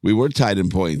 we were tied in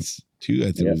points. I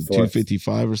think it was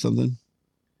 255 or something.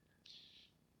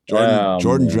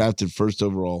 Jordan drafted first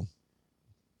overall.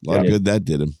 A lot of good that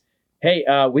did him. Hey,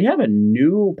 we have a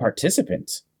new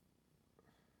participant.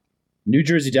 New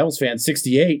Jersey Devils fan,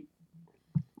 68.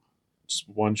 Just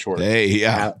one short. Hey,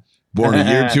 yeah. Born a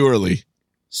year too early.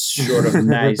 Short of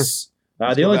nice.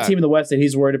 The only team in the West that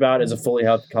he's worried about is a fully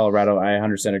healthy Colorado. I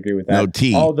 100% agree with that. No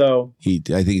T. Although I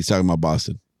think he's talking about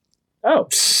Boston. Oh.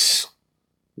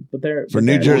 But they're for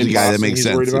New Jersey guy, that makes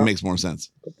sense. It makes more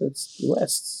sense. But that's the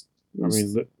West. I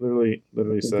mean, literally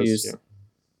says, yeah.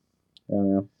 I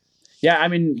don't know. Yeah, I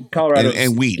mean, Colorado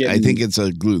and wheat. I think it's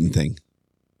a gluten thing.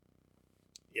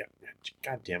 Yeah.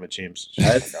 God damn it, James.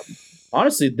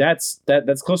 Honestly, that's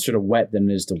closer to wet than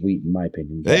it is to wheat, in my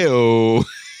opinion. Heyo.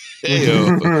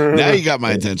 Now you got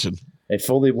my attention. A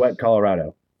fully wet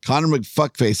Colorado. Connor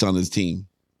McFuckface on his team.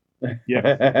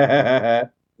 Yeah.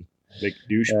 Big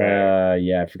douchebag.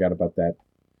 Yeah, I forgot about that.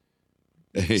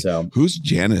 Hey, so who's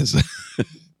Janice?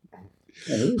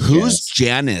 Who's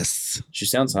Janice? She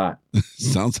sounds hot.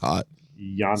 Sounds hot.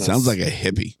 Giannis. Sounds like a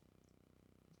hippie.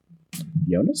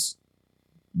 Jonas?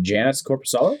 Janice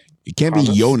Corpusalo? It can't be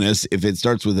Jonas if it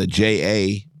starts with a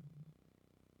J-A.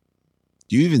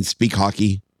 Do you even speak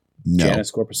hockey? No.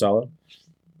 Janice Corpusalo?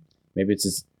 Maybe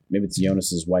it's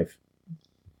Jonas's wife.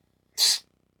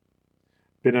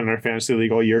 Been in our fantasy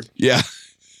league all year. Yeah.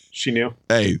 She knew.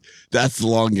 Hey, that's the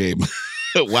long game.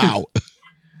 Wow.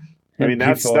 I mean,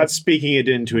 that's speaking it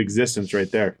into existence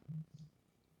right there.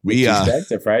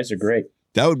 Their fries are great.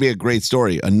 That would be a great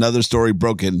story. Another story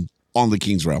broken on the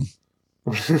King's Realm.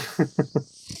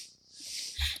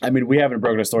 I mean, we haven't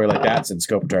broken a story like that since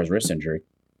Kopitar's wrist injury.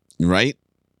 Right?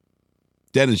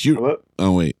 Dennis,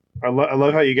 oh, wait. I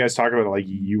love how you guys talk about it like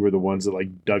you were the ones that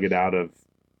like dug it out of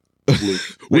Luke.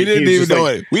 We didn't even know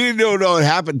it. We didn't even know it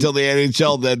happened until the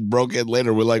NHL then broke it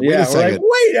later. We're like, wait a second.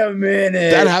 Wait a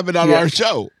minute. That happened on our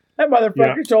show. That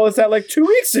motherfucker told us that like 2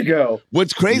 weeks ago.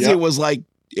 What's crazy was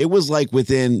it was like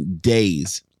within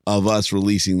days of us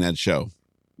releasing that show.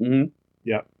 Mm-hmm.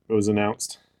 Yeah, it was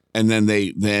announced. And then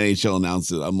the NHL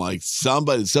announced it. I'm like,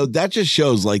 somebody. So that just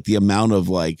shows like the amount of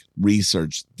like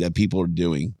research that people are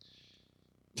doing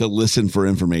to listen for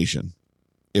information.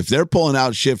 If they're pulling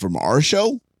out shit from our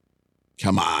show,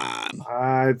 come on.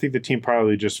 I think the team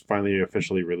probably just finally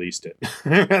officially released it.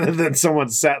 Rather than someone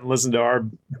sat and listened to our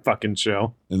fucking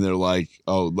show. And they're like,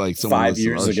 oh, like someone 5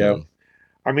 years ago. Show.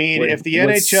 I mean, if the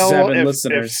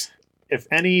NHL, if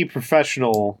any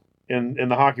professional in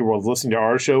the hockey world is listening to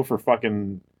our show for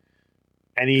fucking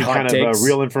any kind of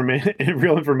real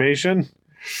information,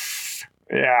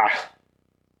 yeah.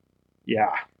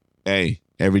 Hey,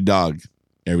 every dog.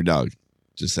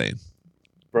 Just saying.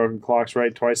 Broken clock's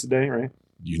right twice a day, right?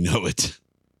 You know it.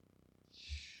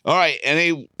 All right,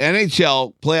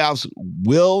 NHL playoffs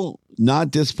will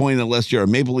not disappoint unless you're a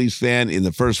Maple Leafs fan in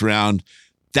the first round.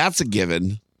 That's a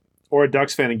given. Or a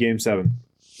Ducks fan in Game 7.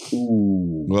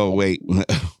 Ooh. Well, wait.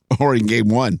 Or in Game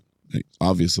 1,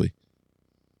 obviously.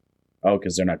 Oh,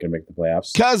 because they're not going to make the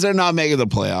playoffs. Because they're not making the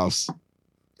playoffs.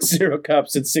 0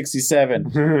 cups in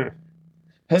 67.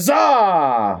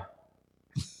 Huzzah!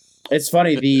 It's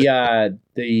funny.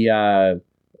 The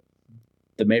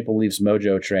Maple Leafs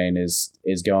mojo train is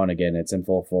going again. It's in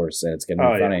full force, and it's going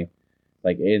to be funny.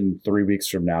 Like in 3 weeks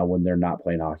from now, when they're not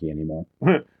playing hockey anymore,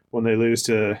 when they lose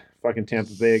to fucking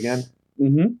Tampa Bay again.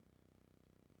 When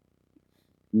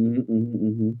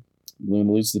they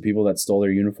lose to the people that stole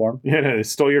their uniform. Yeah, no, they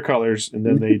stole your colors, and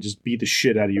then they just beat the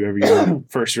shit out of you every year,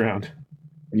 first round.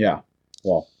 Yeah,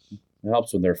 well, it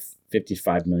helps when they're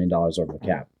 $55 million over the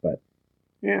cap, but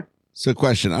yeah. So,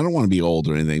 question: I don't want to be old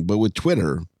or anything, but with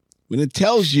Twitter, when it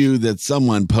tells you that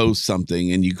someone posts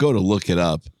something and you go to look it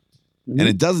up, and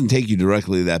it doesn't take you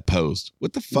directly to that post,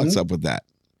 what the fuck's up with that?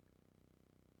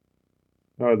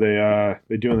 Oh,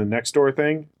 they doing the Nextdoor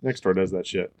thing? Nextdoor does that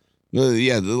shit.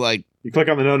 Yeah, they're like, you click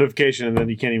on the notification and then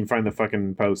you can't even find the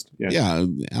fucking post. Yeah,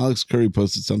 Alex Curry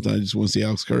posted something. I just want to see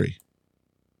Alex Curry.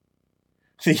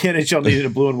 The NHL needed a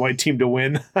blue and white team to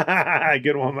win.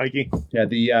 Good one, Mikey. Yeah,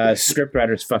 the script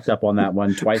writers fucked up on that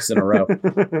one twice in a row.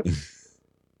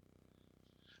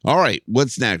 All right,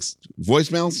 what's next?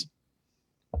 Voicemails?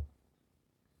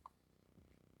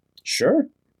 Sure.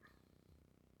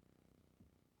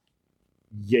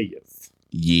 Yes.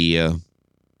 Yeah.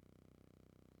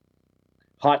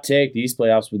 Hot take: these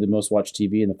playoffs were the most watched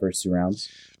TV in the first 2 rounds.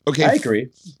 Okay. I agree.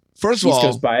 First of East all,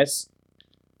 Coast bias.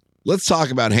 let's talk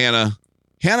about Hannah.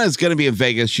 Hannah is going to be in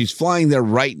Vegas. She's flying there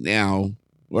right now,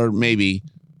 or maybe,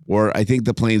 or I think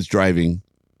the plane's driving,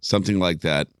 something like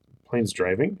that. Plane's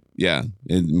driving? Yeah,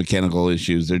 and mechanical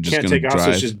issues. They're just Can't going to take drive. off,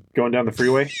 so it's just going down the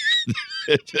freeway?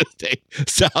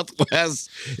 Southwest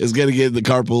is going to get in the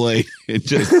carpool lane and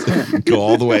just go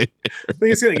all the way. I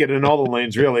think it's going to get in all the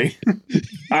lanes, really.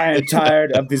 I am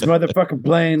tired of these motherfucking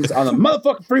planes on the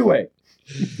motherfucking freeway.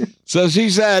 So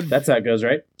she said That's how it goes,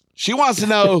 right? she wants to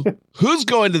know who's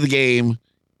going to the game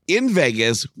in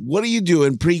Vegas. What are you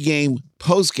doing pregame,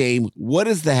 postgame? What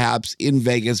is the haps in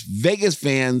Vegas? Vegas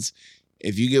fans,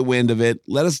 if you get wind of it,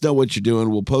 let us know what you're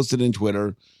doing. We'll post it in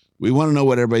Twitter. We want to know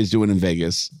what everybody's doing in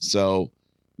Vegas. So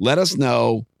let us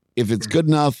know. If it's good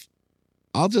enough,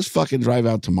 I'll just fucking drive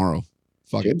out tomorrow.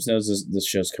 Fuck James knows this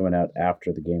show's coming out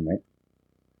after the game, right?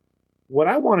 What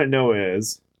I want to know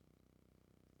is,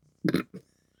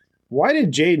 why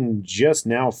did Jaden just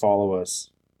now follow us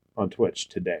on Twitch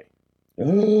today? My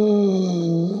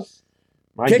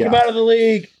Kick God. him out of the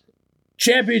league.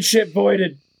 Championship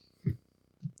voided.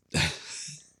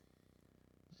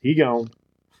 He gone.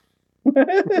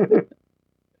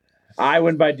 I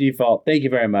win by default. Thank you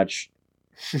very much.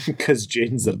 Because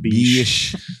Jaden's a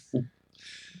beach. You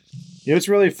know what's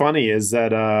really funny is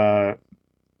that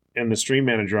in the stream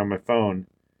manager on my phone,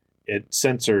 it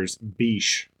censors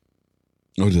beesh.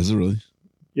 Oh, does it really?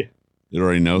 Yeah. It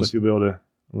already I don't know knows. if you'll be able to. I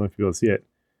don't know if you'll be able to see it.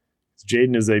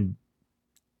 Jaden is a ...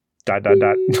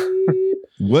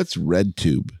 What's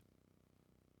RedTube?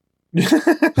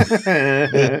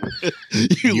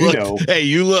 You looked, know. Hey,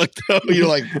 you looked. Oh, you're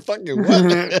like, fucking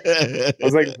what? I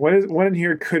was like, what in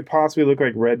here could possibly look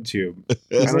like RedTube?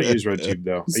 I don't use RedTube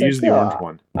though. It's I use like, the orange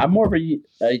one. I'm more of a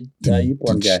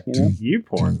YouPorn guy, you know?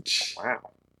 YouPorn.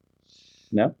 Wow.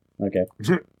 No? Okay.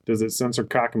 Does it censor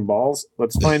cock and balls?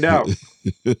 Let's find out.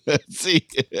 See,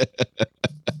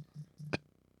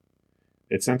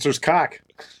 It censors cock,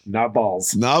 not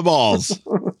balls. not balls.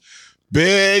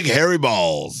 Big hairy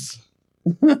balls.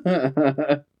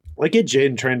 Like get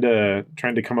Jaden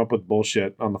trying to come up with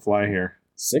bullshit on the fly here.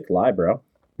 Sick lie, bro.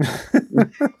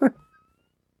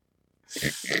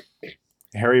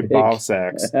 Hairy ball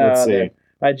sacks. Let's see.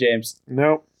 Hi, James.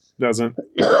 Nope, doesn't.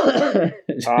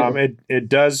 It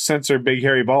does censor big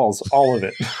hairy balls, all of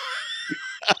it.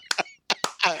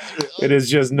 It is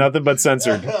just nothing but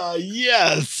censored.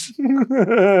 Yes.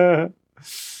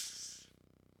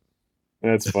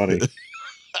 That's funny.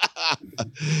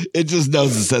 It just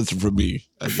knows the censor from me.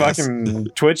 I guess. Fucking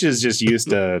Twitch is just used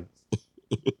to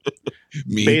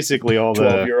Me. basically all the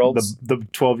 12-year-olds. the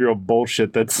 12-year-old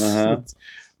bullshit that's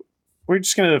we're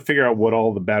just gonna figure out what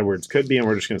all the bad words could be, and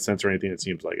we're just gonna censor anything that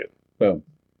seems like it. Boom.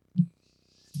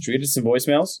 Should we get to some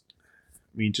voicemails?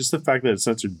 I mean, just the fact that it's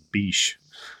censored beesh.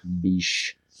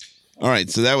 Beesh. All right,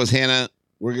 so that was Hannah.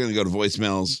 We're gonna go to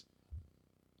voicemails.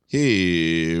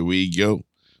 Here we go.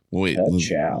 Wait,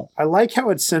 Ciao. I like how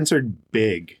it's censored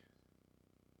big.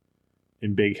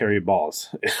 in big hairy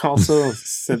balls. It also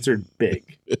censored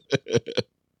big.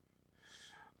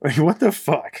 Like, what the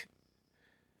fuck?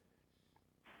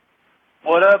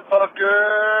 What up,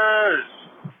 fuckers?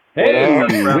 Hey,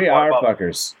 What up? we are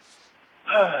fuckers.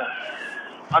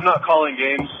 I'm not calling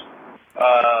games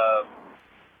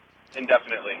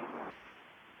indefinitely.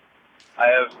 I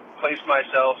have placed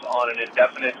myself on an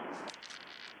indefinite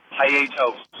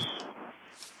hiatus.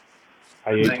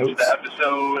 Listening to the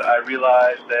episode, I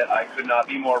realized that I could not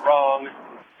be more wrong,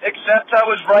 except I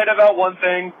was right about one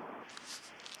thing,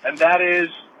 and that is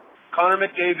Connor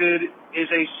McDavid is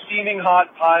a steaming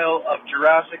hot pile of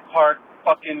Jurassic Park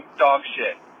fucking dog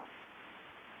shit.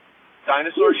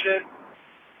 Dinosaur shit?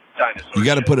 Dinosaur You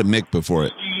got to shit. put a Mick before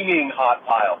it. Steaming hot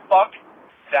pile. Fuck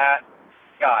that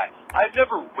guy. I've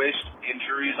never wished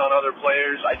injuries on other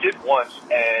players. I did once,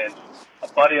 and a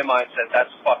buddy of mine said,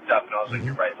 that's fucked up. And I was like,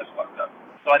 you're right, that's fucked up.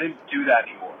 So I didn't do that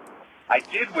anymore. I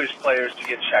did wish players to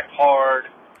get checked hard,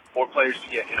 or players to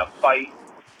get in a fight.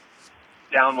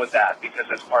 Down with that, because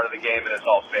that's part of the game and it's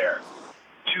all fair.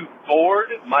 To board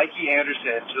Mikey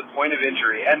Anderson to the point of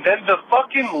injury, and then the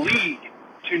fucking league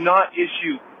to not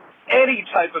issue any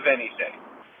type of anything.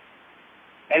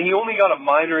 And he only got a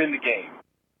minor in the game.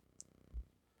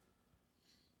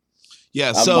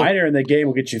 Yeah, A so minor in the game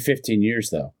will get you 15 years,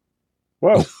 though.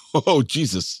 Whoa. oh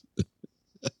Jesus.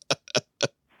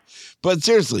 But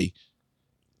seriously,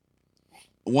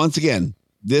 once again,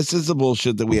 this is the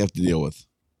bullshit that we have to deal with.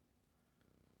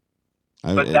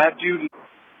 But that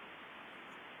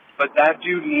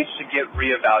dude needs to get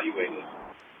reevaluated.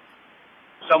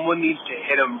 Someone needs to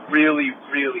hit him really,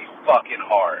 really fucking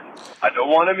hard. I don't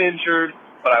want him injured,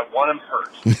 but I want him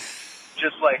hurt.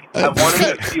 Just like I want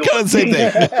him to feel kind of same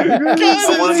thing.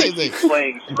 I want him to keep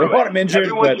playing through I want it. him injured,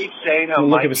 Everyone but keeps saying how we'll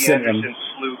look at Mikey a synonym. Anderson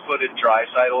slew-footed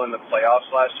Draisaitl in the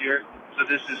playoffs last year. So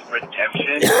this is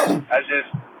redemption, as if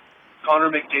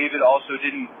Connor McDavid also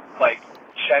didn't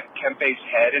check Kempe's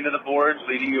head into the boards,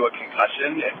 leading to a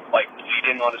concussion and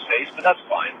bleeding on his face. But that's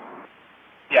fine.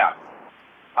 Yeah,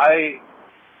 I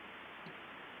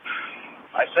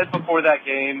said before that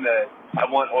game that I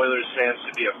want Oilers fans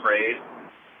to be afraid.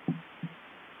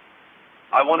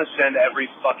 I want to send every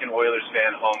fucking Oilers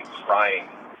fan home crying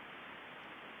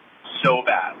so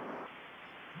bad.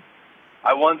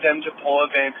 I want them to pull a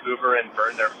Vancouver and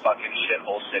burn their fucking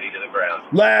shithole city to the ground.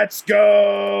 Let's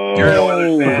go! You're an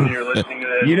Oilers fan and you're listening to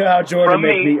this. You know how Jordan From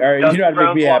make me, or you know how to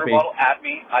make me water happy. bottle at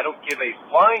me. I don't give a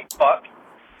flying fuck.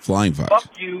 Flying fuck.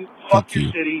 Fuck you. Fuck your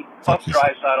you. city. Fuck Fuck your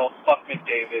Draisaitl. Fuck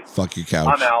McDavid. Fuck your couch.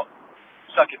 I'm out.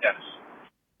 Suck it, Dennis.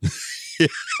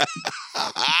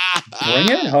 Bring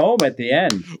it home at the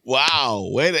end. Wow.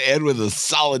 Way to end with a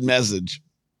solid message.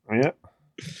 Yeah.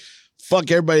 Fuck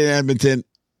everybody in Edmonton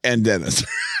and Dennis.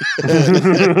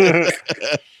 I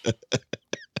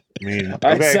mean,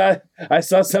 okay. I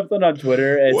saw something on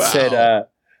Twitter. It Wow. said,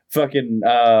 "Fucking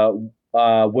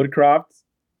Woodcroft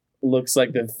looks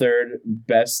like the third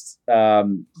best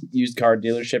used car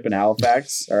dealership in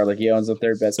Halifax, or he owns the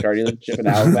third best car dealership in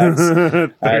Halifax."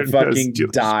 I fucking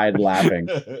died laughing.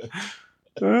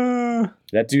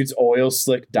 That dude's oil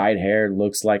slick dyed hair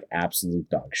looks like absolute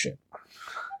dog shit.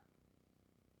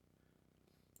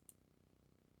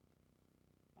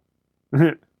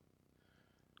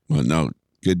 Well, no.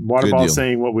 Good Waterball deal.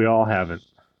 saying what we all haven't,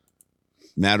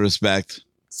 Mad respect.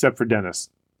 except for Dennis.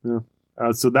 Yeah.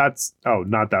 So that's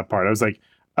not that part. I was like,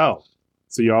 oh,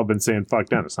 so you all been saying fuck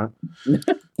Dennis, huh?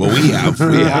 Well, we have,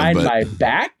 Behind but my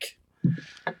back?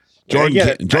 Jordan I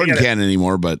get it. Jordan I get it. can't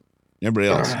anymore, but everybody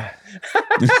else.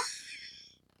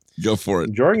 Go for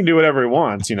it. Jordan can do whatever he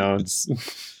wants. It's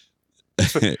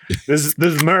this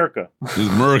is America. This is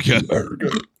America.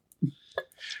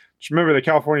 Just remember that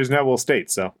California's an at-will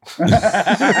state. So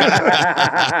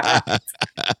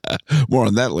More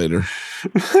on that later.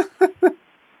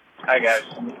 Hi, guys.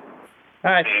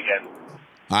 Hi. Me again.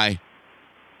 Hi.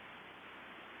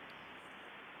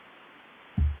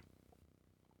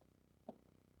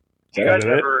 Do you guys Is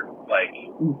that it? ever,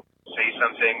 say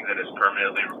something that is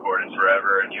permanently recorded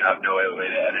forever and you have no way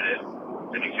to edit it?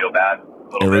 And you feel bad? A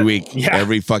little Every bit? week. Yeah.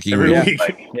 Every fucking every week.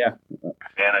 week. Yeah.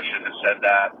 Man, I shouldn't have said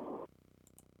that.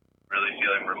 Really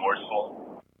feeling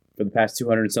remorseful. For the past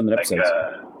 200 and something episodes.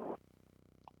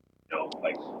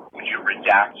 Would you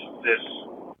redact this?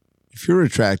 If you're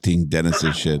retracting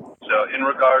Dennis's shit, So, in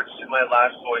regards to my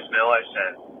last voicemail I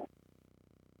sent,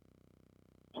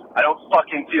 I don't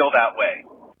fucking feel that way.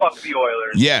 Fuck the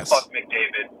Oilers. Yes. Fuck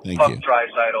McDavid. Thank Fuck you.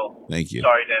 Draisaitl. thank you.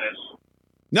 Sorry, Dennis.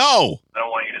 No, I don't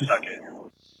want you to suck it.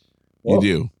 Whoa. you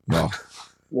do. Well,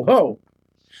 Whoa.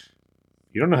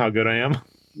 You don't know how good I am.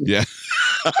 yeah.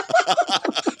 I'm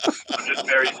just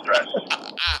very stressed.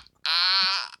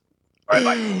 All right,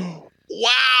 bye.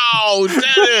 Wow,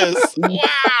 Dennis.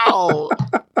 Wow.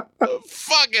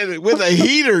 Fucking with a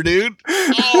heater, dude.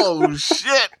 Oh,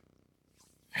 shit.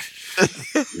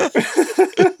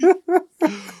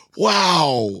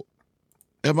 Wow.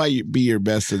 That might be your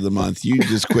best of the month. You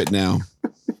just quit now.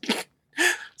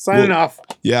 Signing off.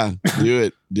 Yeah, do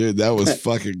it. Dude, that was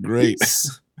fucking great.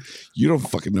 You don't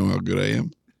fucking know how good I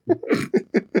am.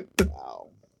 Wow.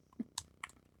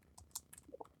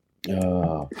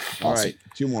 Oh, All right,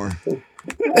 2 more.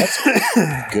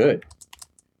 good.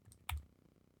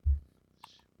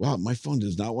 Wow, my phone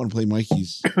does not want to play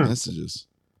Mikey's messages.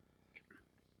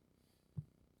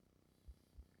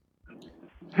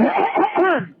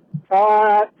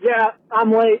 Yeah,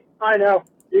 I'm late. I know.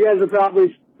 You guys are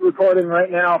probably recording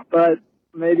right now, but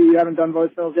maybe you haven't done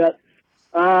voicemails yet.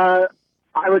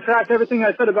 I retract everything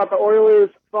I said about the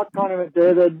Oilers. Fuck Connor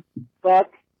McDavid.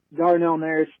 Fuck Darnell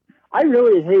Nurse. I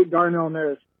really hate Darnell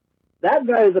Nurse. That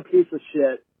guy is a piece of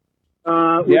shit.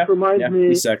 Which reminds me,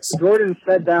 he sucks. Jordan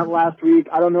said that last week.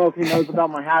 I don't know if he knows about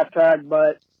my hashtag,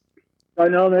 but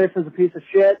Darnell Nurse is a piece of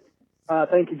shit.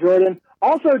 Thank you, Jordan.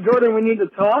 Also, Jordan, we need to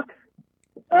talk.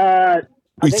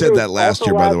 We said that last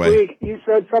year, by the way. Week, you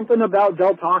said something about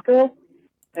Del Taco,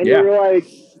 and Yeah. you were like,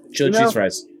 Chili cheese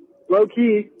fries. low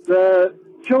key, the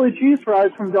chili cheese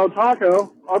fries from Del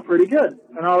Taco are pretty good.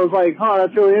 And I was like,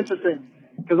 that's really interesting.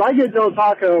 Because I get Del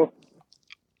Taco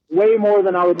way more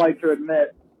than I would like to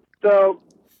admit. So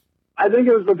I think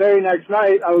it was the very next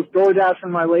night, I was door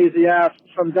dashing my lazy ass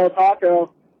from Del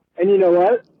Taco. And you know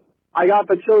what? I got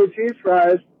the chili cheese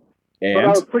fries, but I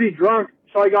was pretty drunk.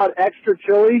 So I got extra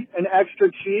chili and extra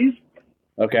cheese.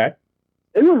 Okay.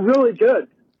 They were really good.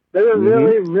 They were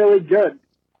really, really good.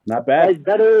 Not bad. Like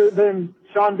better than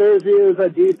Sean Durzi's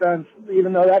defense,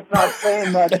 even though that's not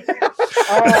saying much.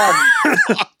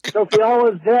 So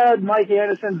Fiala's dead. Mike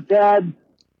Anderson's dead.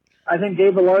 I think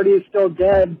Gabe Velarde is still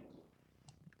dead.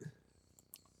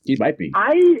 He might be.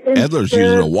 Edler's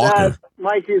using a walker.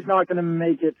 Mikey's not going to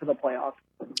make it to the playoffs.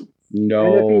 No,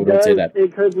 and if he don't does, say that.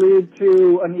 it could lead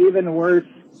to an even worse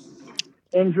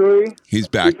injury. He's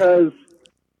back. Because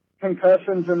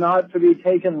concussions are not to be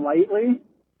taken lightly.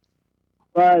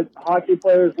 But hockey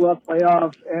players love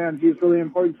playoffs, and he's really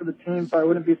important to the team, so I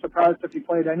wouldn't be surprised if he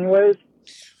played anyways.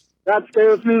 That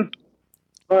scares me.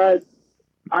 But,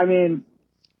 I mean...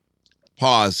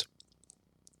 Pause.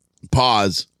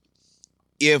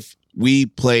 If we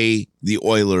play the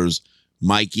Oilers,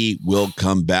 Mikey will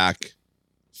come back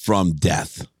from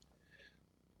death.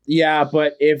 Yeah,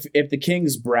 but if the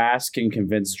Kings brass can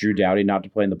convince Drew Doughty not to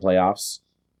play in the playoffs,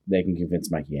 they can convince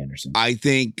Mikey Anderson. I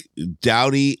think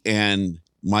Doughty and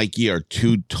Mikey are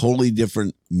two totally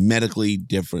different, medically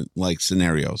different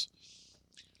scenarios.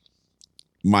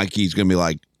 Mikey's going to be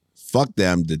like, fuck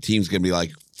them. The team's going to be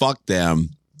like, fuck them.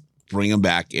 Bring them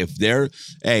back. If they're,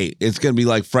 it's going to be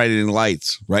like Friday Night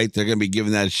Lights, right? They're going to be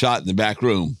giving that a shot in the back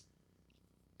room.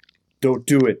 Don't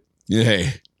do it. Yeah.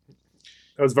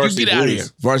 That was Varsity Get out of here.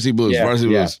 Blues. Varsity Blues. Yeah,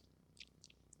 Varsity yeah. Blues.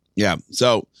 Yeah.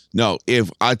 So, no,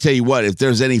 I tell you what, if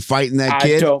there's any fight in that I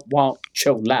kid. don't want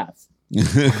your laugh.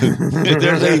 If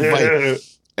there's any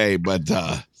fight.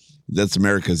 But that's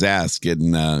America's ass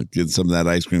getting some of that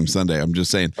ice cream sundae. I'm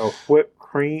just saying. Oh, whipped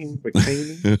cream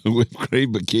bikini. Whipped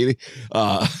cream bikini.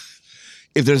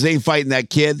 If there's any fight in that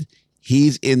kid,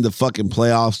 he's in the fucking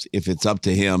playoffs. If it's up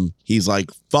to him, he's like,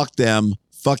 fuck them.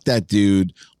 Fuck that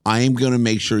dude. I am going to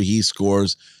make sure he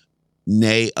scores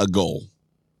a goal.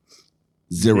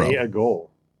 0. A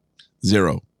goal.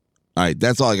 0. All right.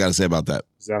 That's all I got to say about that.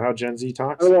 Is that how Gen Z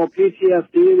talks? A little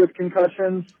PTSD with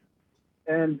concussions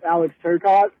and Alex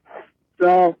Turcotte.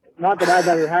 So, not that I've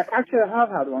ever had. Actually, I have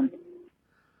had one.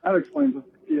 That explains a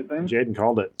few things. Jaden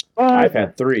called it. I've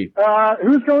had 3.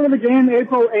 Who's going to the game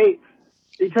April 8th?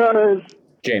 Because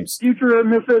James. future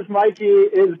Mrs. Mikey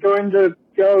is going to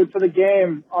go to the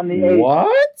game on the 8th.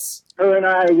 What? Her and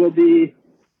I will be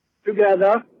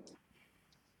together.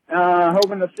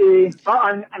 Hoping to see.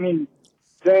 I mean,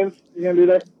 James, you going to be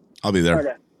there? I'll be there.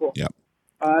 Okay, cool. Yep.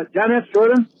 Dennis,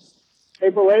 Jordan,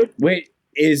 April 8th. Wait,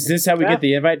 is this how we get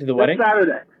the invite to the wedding? This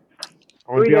Saturday.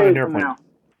 I want to 3 be on days an from airplane. now.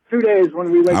 2 days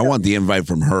when we wake I up. want the invite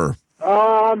from her.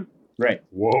 Right.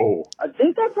 Whoa. I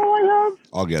think that's all I have.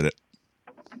 I'll get it.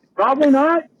 Probably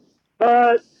not,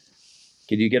 but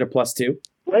Can you get a +2?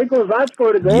 Blake Lizotte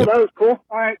scored a goal. Yep. That was cool.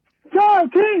 All right. Go,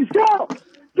 Kings, go!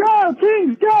 Go,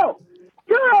 Kings, go!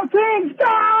 Go, Kings, go!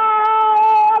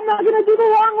 I'm not going to do the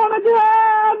long one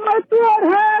again! My throat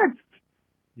hurts!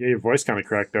 Yeah, your voice kind of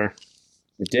cracked there.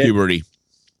 It did. Puberty.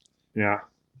 Yeah.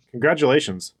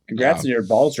 Congratulations. Congrats on your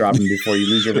balls dropping before you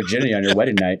lose your virginity on your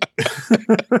wedding night.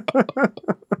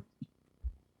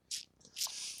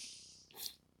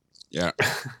 Yeah.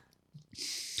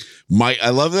 I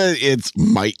love that it's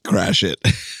might crash it.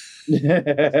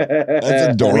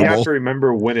 That's adorable. We have to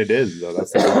remember when it is, though.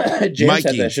 That's the James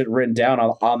Mikey. had that shit written down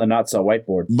on the not so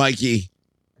whiteboard. Mikey,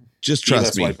 just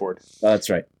trust me. Whiteboard. That's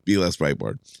right. Be less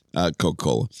whiteboard.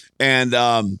 Coca-Cola. And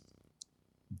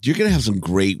you're going to have some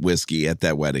great whiskey at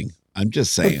that wedding. I'm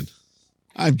just saying.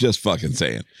 I'm just fucking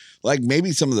saying. Like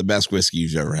maybe some of the best whiskey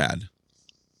you've ever had.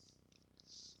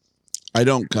 I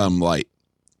don't come light.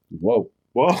 Whoa.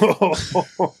 I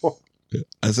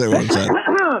say what I said.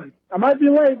 I might be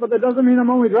late, but that doesn't mean I'm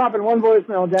only dropping one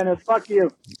voicemail, Dennis. Fuck you.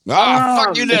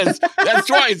 Fuck you, Dennis. That's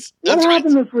twice. What That's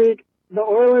happened right. this week? The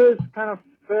Oilers kind of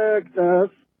fucked us.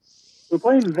 We're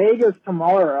playing Vegas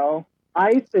tomorrow.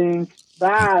 I think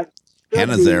that should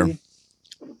Hannah's be there.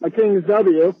 a Kings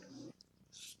W,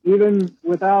 even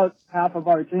without half of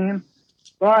our team.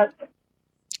 But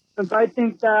since I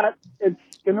think that it's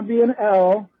going to be an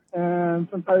L, and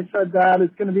since I said that,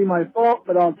 it's going to be my fault,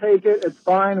 but I'll take it. It's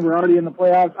fine. We're already in the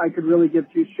playoffs. I could really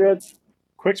give two shits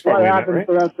Quick's what probably in it, happens right?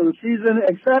 the rest of the season,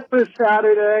 except for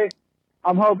Saturday.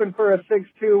 I'm hoping for a 6-2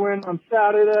 win on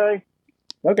Saturday.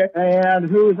 Okay. And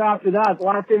who's after that? The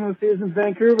last game of the season is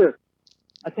Vancouver.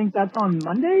 I think that's on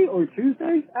Monday or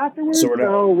Tuesday afterwards. So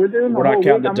we're doing the We're whole not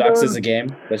counting the week. Ducks as a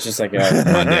game. That's just like a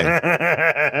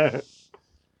Monday.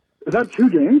 Is that 2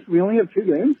 games? We only have 2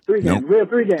 games? 3 games. Nope. We have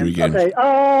 3 games. 3 games. Okay.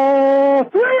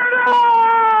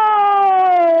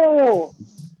 3-0!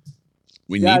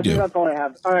 We Yeah, I need think to. that's all I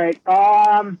have. All right.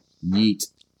 yeet.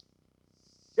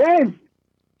 James,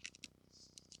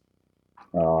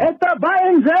 Oh, hit the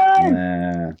button, James!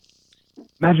 nah.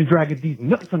 Imagine dragging these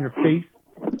nuts on your face.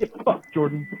 Get fucked,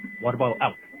 Jordan. Water bottle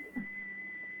out.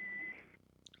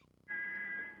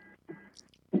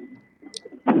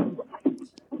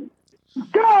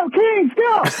 Go, Kings,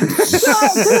 go! Go,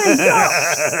 Kings, go!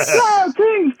 Go,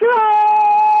 Kings, go!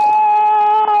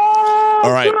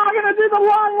 All right. We're not going to do the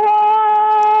long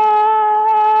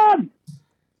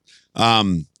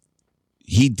one!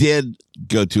 He did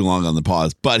go too long on the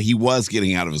pause, but he was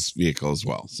getting out of his vehicle as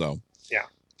well. So Yeah.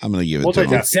 I'm going to give it We'll to take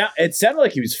him. that. It sounded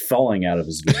like he was falling out of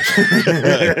his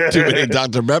vehicle. Too many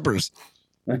Dr. Peppers.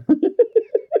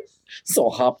 So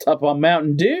hopped up on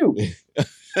Mountain Dew.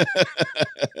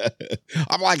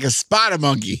 I'm like a spider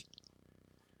monkey.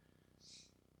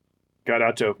 Got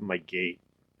out to open my gate.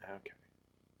 Okay.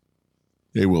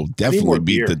 They will more definitely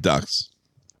beat beer. the Ducks.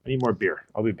 I need more beer.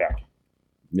 I'll be back.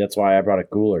 That's why I brought a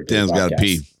cooler. To Dan's the got to podcast.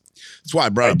 pee. That's why I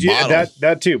brought I a do, bottle.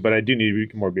 that too, but I do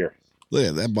need more beer. Look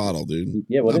at that bottle, dude.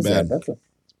 Yeah, what Not is bad. that? That's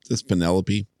This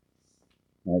Penelope.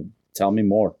 tell me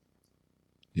more.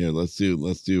 Here, let's do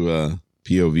POV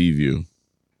view.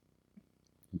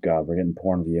 God, we're getting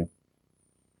porn view.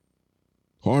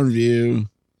 Porn view.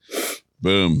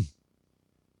 Boom.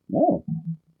 Oh,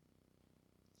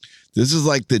 This is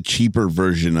like the cheaper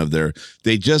version of their.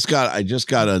 I just got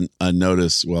a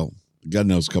notice. Well, got a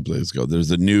notice a couple days ago.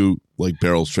 There's a new like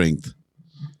barrel strength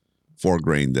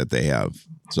 4-grain that they have.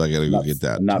 So I got to go get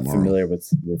that. I'm not tomorrow. familiar with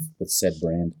said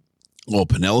brand. Oh,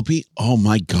 Penelope. Oh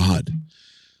my God.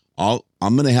 I'm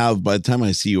going to have, by the time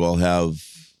I see you, I'll have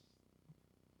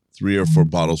 3 or 4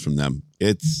 bottles from them.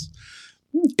 It's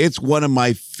one of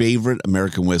my favorite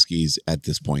American whiskeys at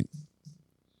this point.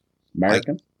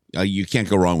 American? You can't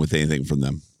go wrong with anything from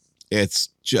them. It's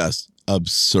just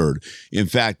absurd. In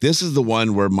fact, this is the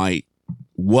one where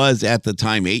was at the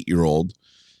time 8-year-old.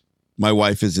 My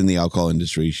wife is in the alcohol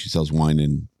industry. She sells wine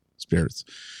and spirits.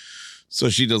 So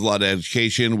she does a lot of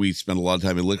education. We spend a lot of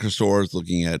time in liquor stores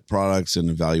looking at products and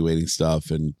evaluating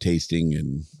stuff and tasting.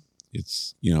 And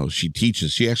it's, she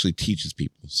teaches. She actually teaches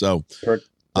people. So Perks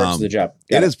of the job.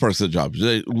 it is perks of the job.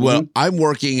 Well, I'm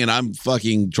working and I'm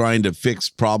fucking trying to fix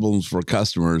problems for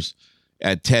customers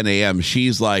at 10 a.m.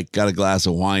 She's like got a glass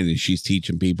of wine and she's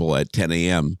teaching people at 10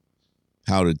 a.m.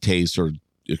 how to taste or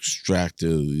extract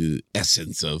the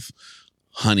essence of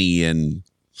honey and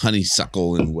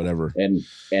honeysuckle and whatever. And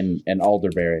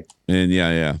elderberry. And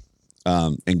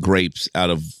and grapes out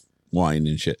of wine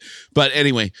and shit. But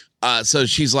anyway, so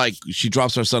she's like, she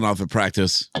drops our son off at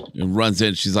practice and runs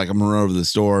in. She's like, I'm gonna run over to the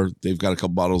store. They've got a couple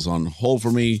bottles on hold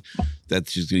for me that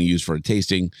she's gonna use for a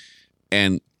tasting.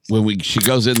 And when she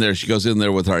goes in there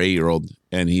with our 8-year-old,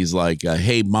 and he's like,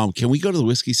 "Hey, Mom, can we go to the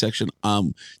whiskey section?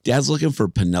 Dad's looking for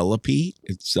Penelope.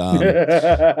 It's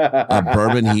a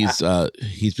bourbon he's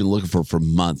been looking for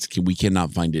months. We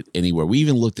cannot find it anywhere. We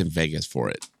even looked in Vegas for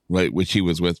it, right? Which he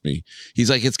was with me. He's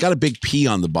like, it's got a big P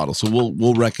on the bottle, so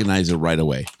we'll recognize it right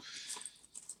away."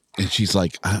 And she's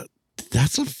like,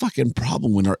 "That's a fucking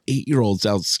problem when our 8-year-old's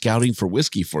out scouting for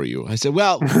whiskey for you." I said,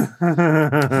 "Well,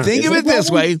 think of it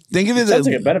this way. Think of it Sounds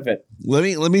like a benefit. Let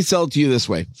me sell it to you this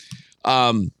way.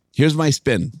 Here's my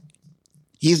spin.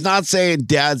 He's not saying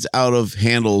dad's out of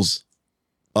handles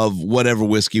of whatever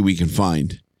whiskey we can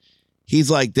find.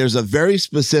 He's like, there's a very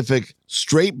specific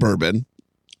straight bourbon,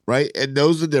 right? And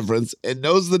knows the difference, and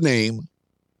knows the name,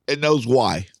 and knows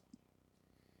why.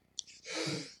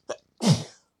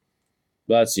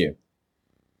 Bless you.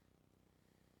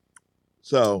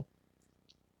 So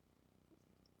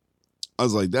I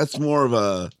was like, that's more of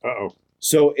a... Uh-oh.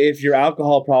 So if your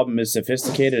alcohol problem is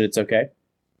sophisticated, it's okay?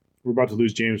 We're about to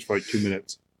lose James for like 2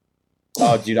 minutes.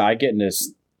 Oh, dude, I get into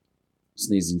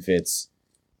sneezing fits.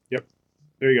 Yep.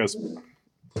 There he goes.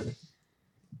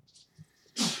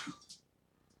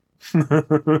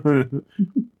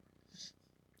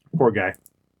 Poor guy.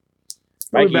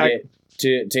 Mikey,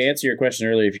 to answer your question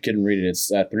earlier, if you couldn't read it,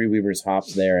 it's Three Weavers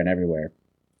hops there and everywhere.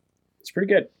 It's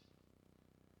pretty good.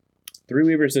 Three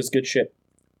Weavers is good shit.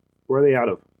 Where are they out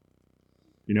of?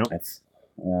 You know? I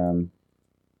don't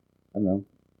know.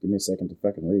 Give me a second to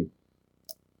fucking read.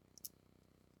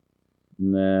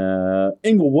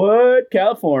 Inglewood,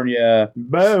 California.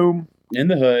 Boom. In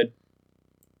the hood.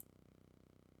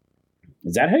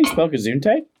 Is that how you spell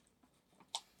Gesundheit?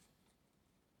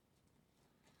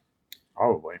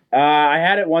 Probably. I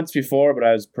had it once before, but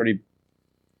I was pretty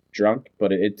drunk.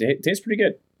 But it tastes pretty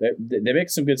good. They make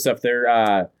some good stuff.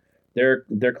 Their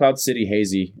Cloud City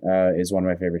Hazy is one of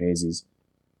my favorite hazies.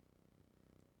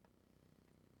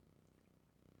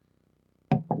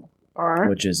 All right.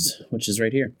 Which is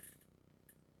right here.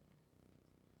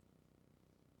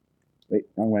 Wait,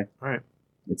 wrong way. All right.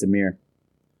 It's a mirror.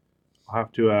 I'll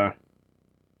have to.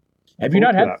 Have you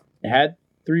not had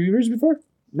Three Weavers before?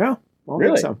 No. I don't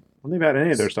Really? think so. I don't think I've had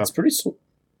any of their stuff. It's pretty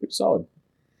solid.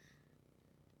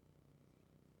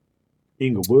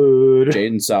 Inglewood.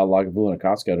 Jaden saw Lagavulin at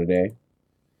Costco today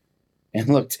and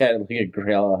looked at it like a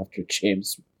grail after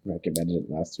James recommended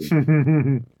it last week.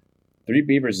 Three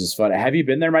Beavers is fun. Have you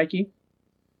been there, Mikey?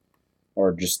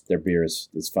 Or just their beer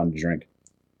is fun to drink?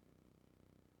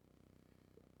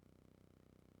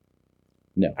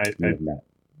 No, not.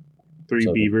 Three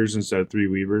So- Beavers instead of Three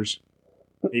Weavers.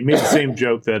 He made the same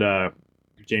joke that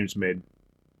James made.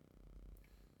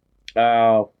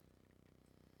 Oh.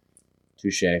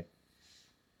 Touche.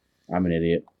 I'm an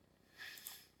idiot.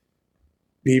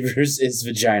 Beavers is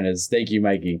vaginas. Thank you,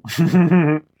 Mikey.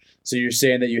 So you're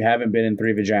saying that you haven't been in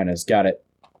Three Vaginas. Got it.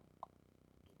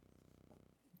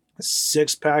 A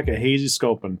 6-pack of Hazy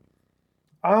Sculpin.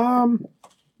 I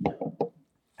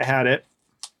had it.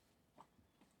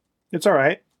 It's all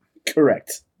right.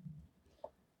 Correct.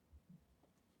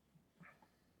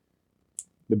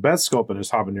 The best Sculpin is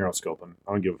Habanero Sculpin.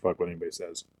 I don't give a fuck what anybody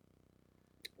says.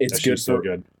 It's That good shit's so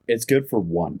good. It's good for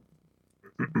one.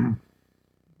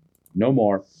 No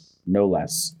more, no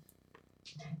less.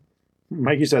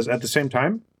 Mikey says, at the same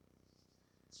time?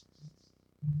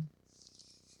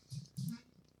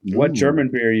 What German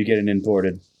beer are you getting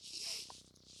imported?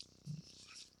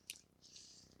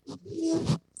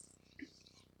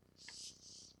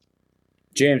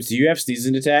 James, do you have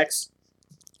sneezing attacks?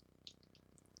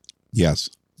 Yes.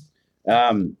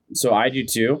 So I do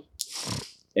too.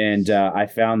 And I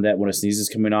found that when a sneeze is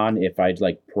coming on, if I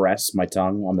like press my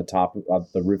tongue on the top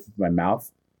of the roof of my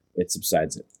mouth, it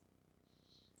subsides it.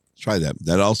 Try that.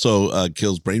 That also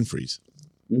kills brain freeze.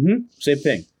 Mm-hmm. Same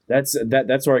thing. That's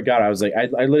where I got it. I was like, I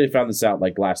literally found this out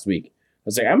like last week. I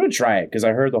was like, I'm gonna try it because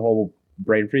I heard the whole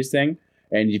brain freeze thing,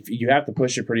 and you have to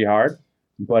push it pretty hard,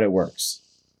 but it works.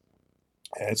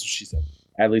 Yeah, that's what she said.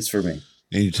 At least for me.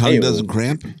 And your tongue doesn't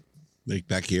cramp? Like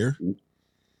back here?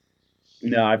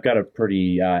 No, I've got a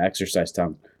pretty exercised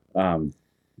tongue.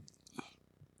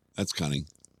 That's cunning.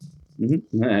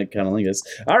 Cunnilingus.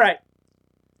 All right.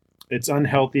 It's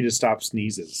unhealthy to stop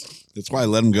sneezes. That's why I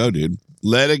let him go, dude.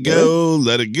 Let it go.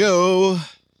 Let it go.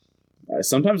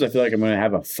 Sometimes I feel like I'm going to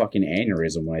have a fucking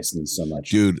aneurysm when I sneeze so much.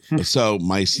 Dude, so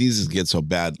my sneezes get so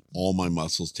bad, all my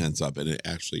muscles tense up, and it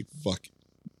actually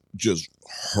just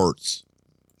hurts.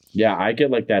 Yeah, I get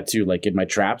like that too, like in my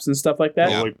traps and stuff like that.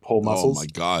 Yeah. Like pull muscles. Oh my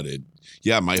God.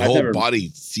 My whole body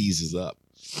seizes up.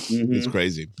 Mm-hmm. It's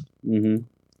crazy. You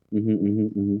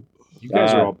You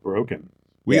guys are all broken.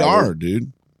 We are,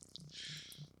 dude.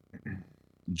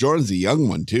 Jordan's a young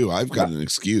one, too. I've got an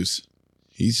excuse.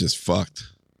 He's just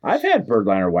fucked. I've had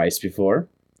Birdliner Weiss before.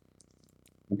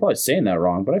 I'm probably saying that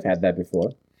wrong, but I've had that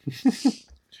before.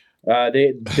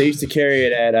 They used to carry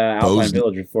it at Alpine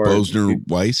Village before. Bosner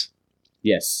Weiss?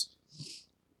 Yes.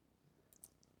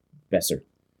 Besser.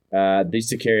 They used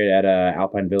to carry it at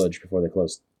Alpine Village before they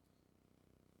closed.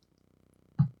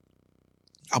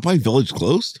 Alpine Village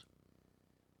closed?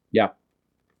 Yeah.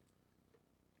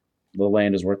 The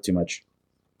land is worth too much.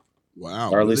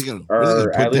 Wow. Or at What are least, they gonna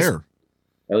put there?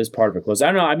 At least part of it closed. I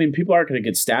don't know. I mean, people aren't going to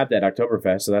get stabbed at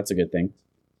Oktoberfest, so that's a good thing.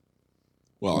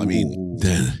 Well, I mean,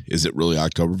 then, is it really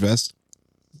Oktoberfest?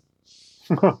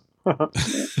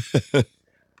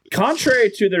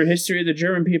 Contrary to their history, the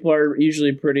German people are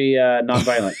usually pretty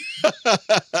nonviolent.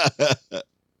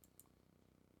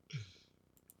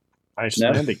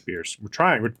 Icelandic beers. We're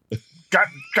trying. What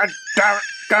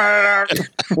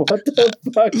the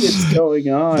fuck is going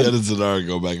on? Dennis and I are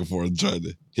going back and forth trying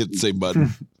to hit the same button.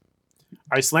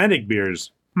 Icelandic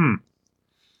beers.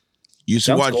 You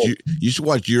should watch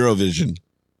Eurovision.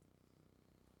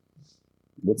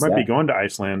 What's Might that? be going to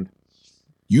Iceland.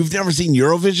 You've never seen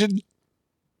Eurovision?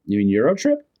 You mean Euro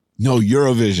Trip? No,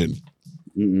 Eurovision.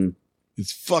 Mm-mm.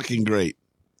 It's fucking great.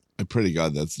 I pray to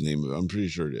God that's the name of it. I'm pretty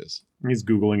sure it is. He's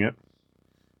Googling it.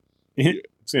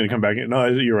 It's going to come back in. No,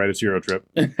 you're right. It's Euro Trip.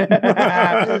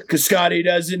 Because Scotty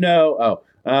doesn't know.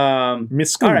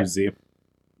 Miss all right. Scusi.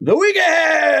 The week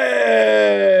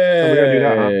ahead. We gotta do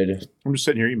that, huh? I'm just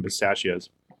sitting here eating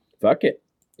pistachios. Fuck it.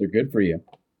 They're good for you.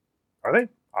 Are they?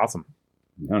 Awesome.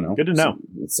 I don't know. Good to know.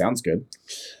 It sounds good.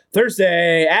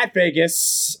 Thursday at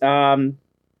Vegas. They're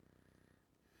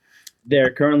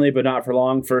currently, but not for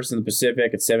long, first in the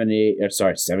Pacific at 78.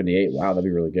 78. Wow, that'd be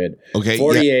really good. Okay.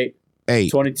 48, yeah. Hey,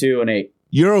 22, and 8.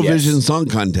 Eurovision Song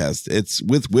Contest. It's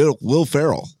with Will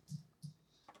Ferrell.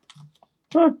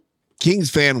 Huh.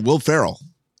 Kings fan Will Ferrell.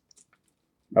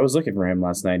 I was looking for him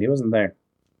last night. He wasn't there.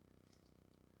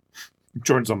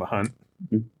 Jordan's on the hunt.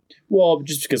 Well,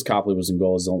 just because Copley was in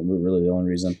goal is really the only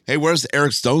reason. Hey, where's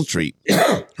Eric Stone Street?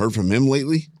 Heard from him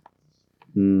lately?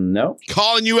 No.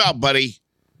 Calling you out, buddy.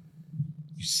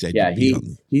 You said yeah,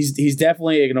 he's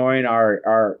definitely ignoring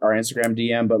our Instagram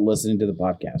DM, but listening to the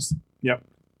podcast. Yep.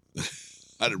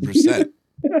 100%.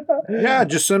 Yeah,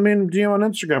 just send me a DM on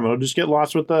Instagram. It'll just get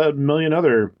lost with a million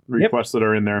other requests that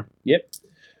are in there. Yep.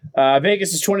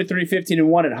 Vegas is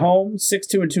 23-15-1 at home,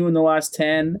 6-2-2 in the last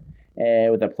 10,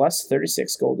 with a plus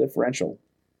 36 goal differential.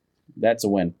 That's a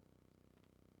win.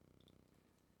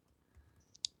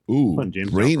 Ooh, James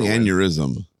brain Harper win.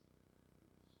 aneurysm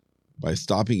by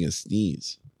stopping a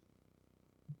sneeze.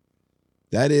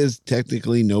 That is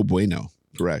technically no bueno.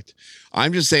 Correct.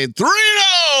 I'm just saying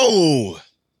 3-0.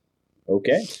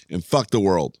 Okay. And fuck the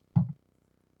world.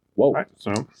 Whoa. All right,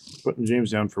 so putting James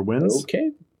down for wins.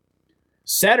 Okay.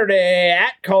 Saturday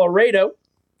at Colorado.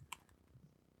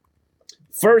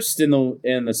 First in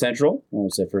the Central. I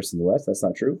won't say first in the West. That's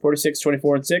not true.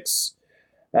 46-24-6.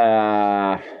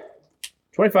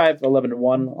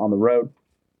 25-11-1 on the road.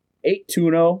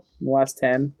 8-2-0 in the last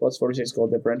 10. Plus 46 goal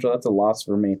differential. That's a loss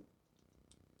for me.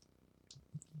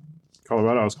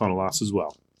 Colorado, I was calling a loss as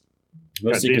well.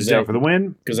 Mostly Got James down for the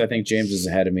win. Because I think James is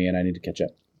ahead of me and I need to catch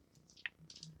up.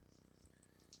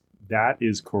 That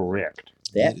is correct.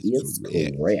 That is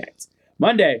correct.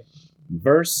 Monday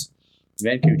versus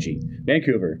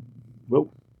Vancouver.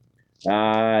 Whoa.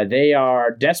 They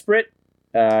are desperate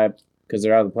because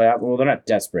they're out of the playoff. Well, they're not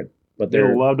desperate, but They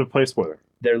love to play spoiler.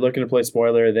 They're looking to play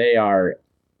spoiler. They are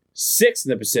 6th in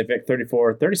the Pacific,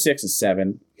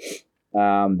 36-7.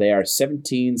 They are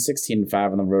 17-16-5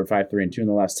 on the road, 5-3-2 in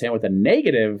the last 10 with a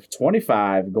negative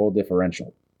 25 goal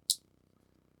differential.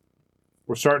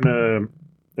 We're starting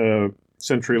a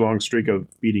century-long streak of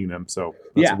beating them, so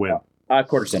that's a win.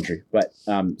 Quarter century, but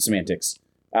semantics.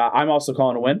 I'm also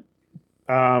calling a win.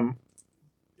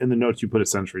 In the notes, you put a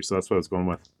century, so that's what I was going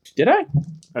with. Did I?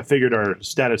 I figured our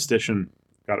statistician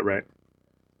got it right.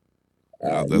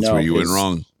 That's where you went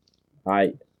wrong.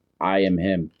 I am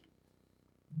him.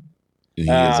 And he is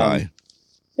I.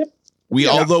 Yep.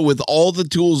 Although with all the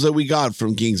tools that we got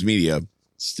from Kings Media,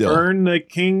 still earn the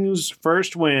Kings'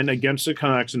 first win against the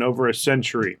Canucks in over a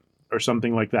century, or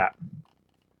something like that.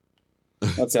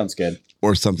 That sounds good.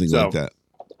 Or something like that.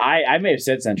 I may have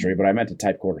said century, but I meant to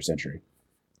type quarter century.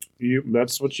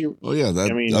 That's what you. Oh yeah,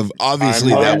 that. I mean,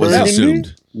 obviously that was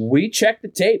assumed. We checked the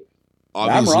tape.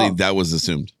 Obviously that was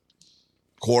assumed.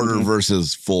 Quarter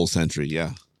versus full century.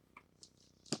 Yeah.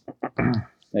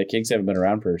 The Kings haven't been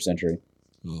around for a century.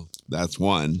 Well, that's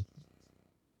one.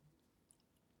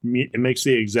 It makes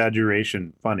the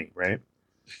exaggeration funny, right?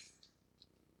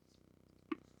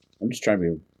 I'm just trying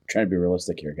to be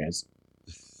realistic here, guys.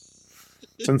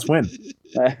 Since when?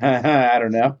 I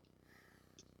don't know.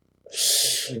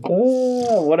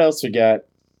 What else we got?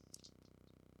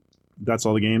 That's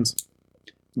all the games.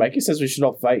 Mikey says we should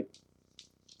all fight.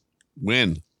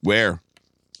 When? Where?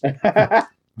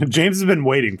 James has been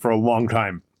waiting for a long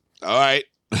time. All right.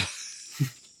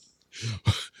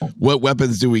 What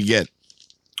weapons do we get?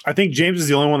 I think James is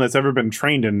the only one that's ever been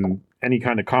trained in any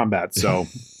kind of combat, so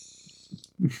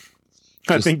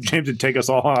I think James would take us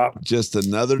all out. Just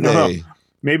another day.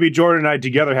 Maybe Jordan and I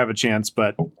together have a chance,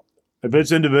 but if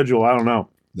it's individual, I don't know.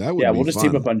 That would Yeah, be we'll just fun.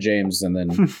 team up on James and then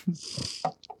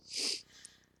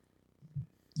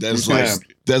That's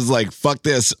like, fuck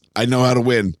this. I know how to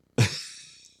win.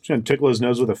 Just gonna tickle his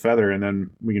nose with a feather, and then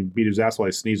we can beat his ass while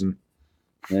he's sneezing.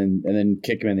 and then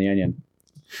kick him in the onion.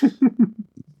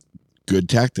 Good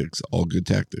tactics. All good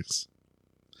tactics.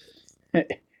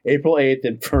 April 8th,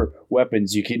 and for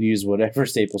weapons, you can use whatever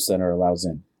Staples Center allows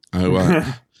in. I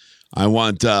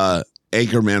want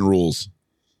Anchorman rules.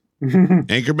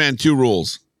 Anchorman 2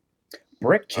 rules.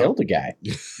 Brick killed a guy.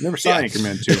 Never saw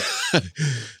Anchorman 2.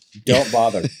 Don't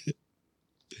bother.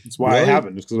 That's why Really? I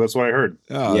haven't, just because that's what I heard.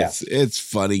 Oh, Yeah. it's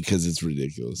funny because it's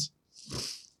ridiculous.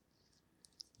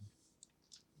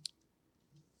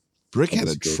 Brick had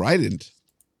a trident.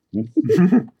 I've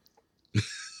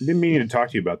been meaning to talk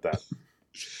to you about that.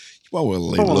 Well, we'll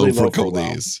lay I wanna low lay for low a for a couple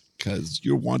while. days because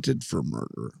you're wanted for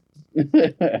murder.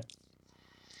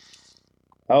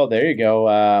 Oh, there you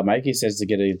go. Mikey says to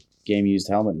get a game used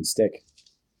helmet and stick.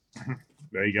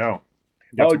 There you go.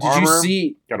 Oh, did you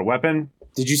see? Got a weapon?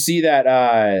 Did you see that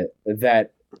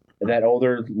that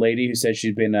older lady who said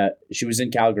she was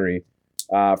in Calgary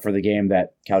for the game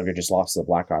that Calgary just lost to the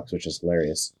Blackhawks, which is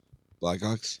hilarious.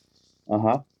 Blackhawks?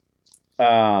 Uh-huh.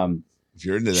 If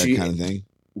you're into that She- kind of thing.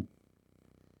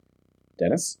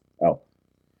 Dennis? Oh.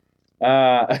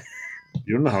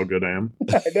 You don't know how good I am.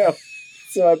 I know.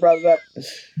 So I brought it up.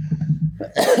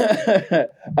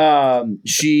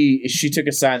 She took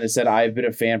a sign that said, "I've been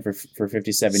a fan for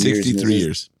 57 years." 63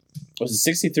 years. Was it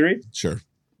 63? Sure.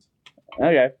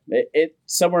 Okay. It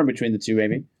somewhere in between the two,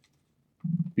 maybe.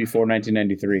 Before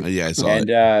 1993. Yeah, I saw and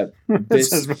it.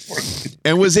 this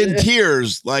And was in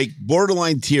tears, like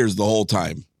borderline tears the whole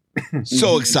time.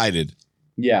 So excited.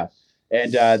 Yeah.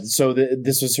 And so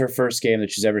this was her first game that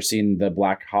she's ever seen the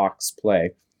Blackhawks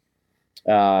play.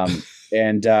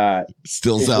 And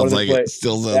Still one sounds of the like play- it.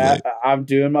 Still sounds like it. I'm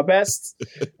doing my best.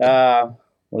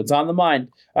 What's on the mind?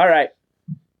 All right.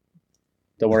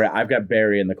 Don't worry, I've got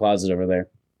Barry in the closet over there.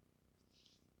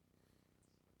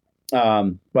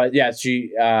 But yeah,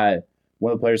 she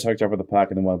one of the players hooked her up with a puck,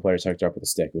 and then one of the players hooked her up with a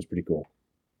stick. It was pretty cool.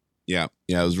 Yeah,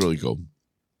 it was really cool.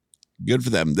 Good for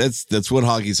them. That's what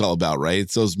hockey's all about, right?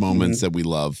 It's those moments that we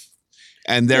love.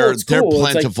 And they're it's cool. It's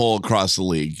like- plentiful across the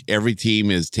league. Every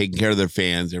team is taking care of their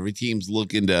fans. Every team's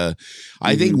looking to,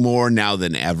 I think, more now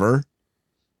than ever.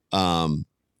 When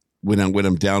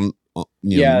I'm down,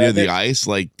 near the ice,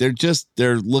 like they're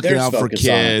looking They're out for focused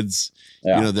on it. kids.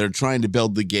 Yeah. They're trying to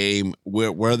build the game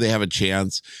where they have a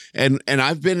chance. And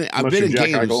I've been Unless in you're Jack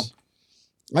games. Eichel.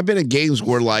 I've been in games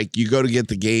where like you go to get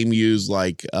the game used,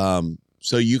 like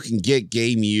so you can get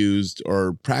game used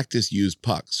or practice used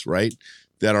pucks, right?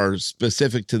 That are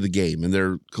specific to the game and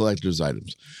they're collector's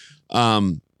items.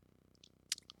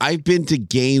 I've been to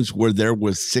games where there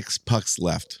was 6 pucks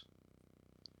left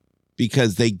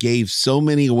because they gave so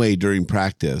many away during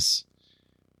practice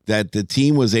that the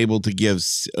team was able to give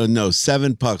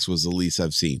 7 pucks was the least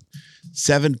I've seen.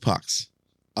 7 pucks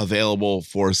available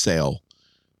for sale.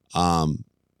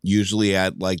 Usually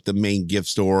at like the main gift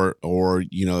store, or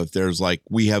if there's like,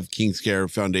 we have Kings Care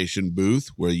Foundation booth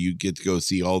where you get to go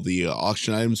see all the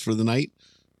auction items for the night.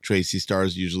 Tracy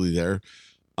Starr's usually there.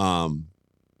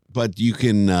 But you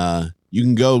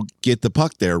can go get the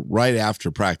puck there right after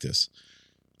practice,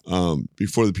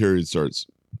 before the period starts.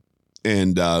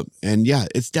 And yeah,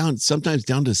 it's sometimes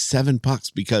down to 7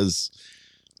 pucks because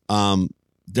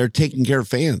they're taking care of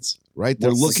fans. Right,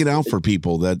 they're looking out for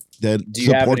people that Do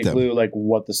you have support any them. clue like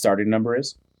what the starting number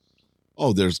is?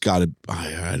 Oh, there's got to,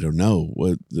 I don't know,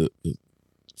 what the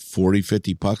 40,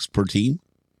 50 pucks per team.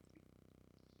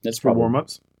 That's For probably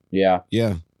warm-ups? Yeah.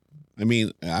 Yeah, I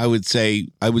mean, I would say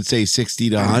 60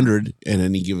 to 100 at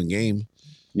any given game.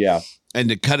 Yeah. And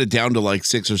to cut it down to like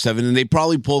 6 or 7, and they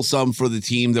probably pull some for the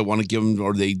team that want to give them,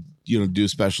 or they do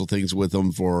special things with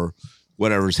them for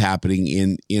whatever's happening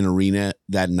in arena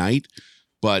that night.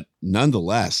 But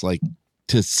nonetheless, like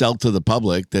to sell to the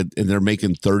public and they're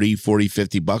making 30, 40,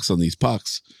 50 bucks on these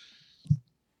pucks.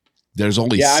 There's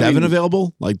only 7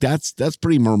 available. Like that's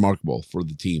pretty remarkable for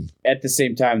the team. At the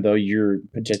same time, though, you're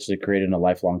potentially creating a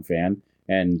lifelong fan,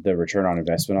 and the return on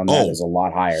investment on that is a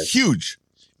lot higher. Huge.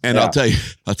 And Yeah.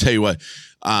 I'll tell you what.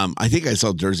 I think I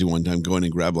saw Jersey one time go in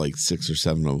and grab like 6 or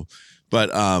 7 of them. But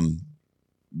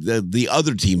the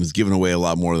other team is giving away a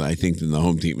lot more than I think than the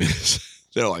home team is.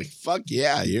 They're like, fuck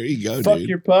yeah, here you go, Fuck dude.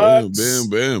 your pucks. Boom, boom,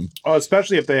 boom. Oh,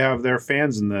 especially if they have their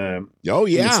fans in the, Oh,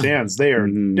 in the yeah. stands. They are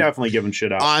Mhm. definitely giving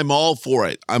shit out. I'm all for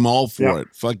it. Yeah.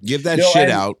 Fuck, give that No, shit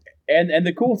and- out. And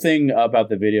the cool thing about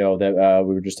the video that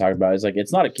we were just talking about is like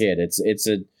it's not a kid. It's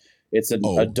It's an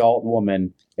adult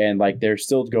woman, and like they're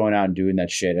still going out and doing that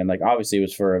shit. And like obviously it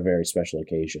was for a very special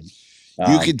occasion.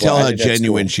 You can tell how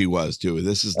genuine she was too.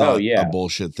 This is not a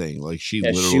bullshit thing. Like she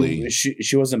literally,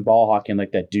 she wasn't ball hawking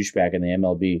like that douchebag in the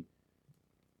MLB.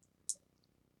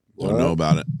 Don't know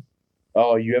about it.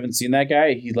 Oh, you haven't seen that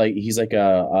guy? He's like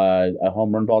a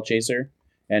home run ball chaser,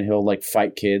 and he'll like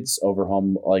fight kids over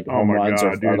home runs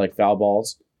or like foul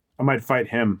balls. I might fight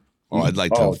him. Oh, I'd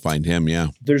like to find him. Yeah.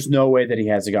 There's no way that he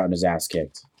hasn't gotten his ass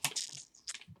kicked.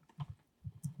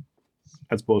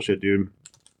 That's bullshit, dude.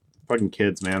 Fucking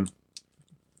kids, man.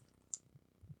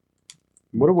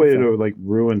 What a way to like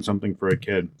ruin something for a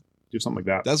kid. Do something like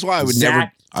that. That's why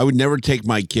I would never take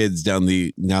my kids down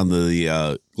the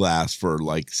glass for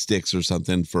like sticks or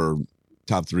something for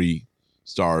top 3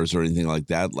 stars or anything like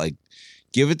that. Like,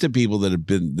 give it to people that have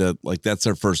been that's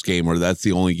their first game or that's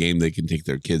the only game they can take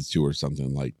their kids to or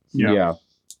something. Like, yeah.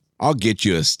 I'll get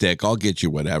you a stick, I'll get you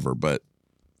whatever, but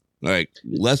like,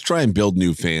 let's try and build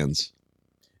new fans.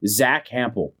 Zach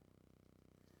Hampel,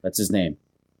 that's his name.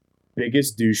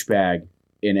 Biggest douchebag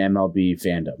in MLB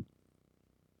fandom.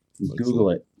 Google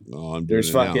it. Oh,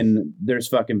 there's fucking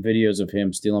videos of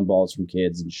him stealing balls from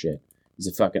kids and shit. He's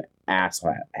a fucking ass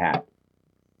hat.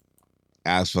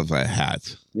 Ass with a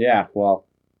hat. Yeah, well,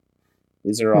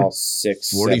 these are all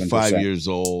 45 years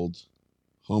old.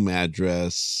 Home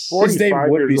address. His name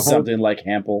would be something like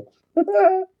Hampel.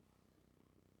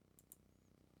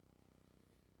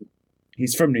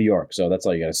 He's from New York, so that's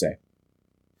all you gotta say.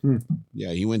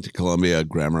 Yeah, he went to Columbia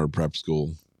Grammar Prep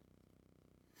School.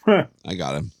 I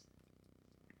got him.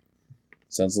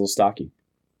 Sounds a little stocky.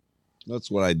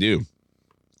 That's what I do.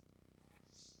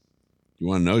 You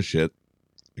want to know shit?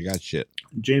 I got shit.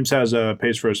 James has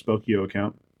pays for a Spokio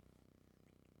account.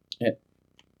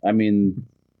 I mean,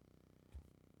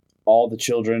 all the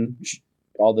children,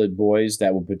 all the boys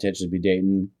that would potentially be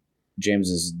dating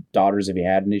James's daughters, if he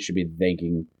had any, should be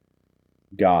thanking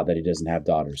God that he doesn't have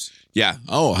daughters. Yeah.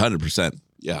 Oh, 100%.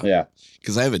 Yeah. Yeah.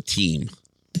 Because I have a team.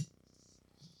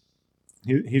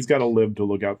 He's got to live to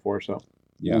look out for, so.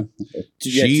 Yeah.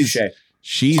 She's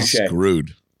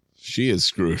screwed. She is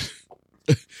screwed.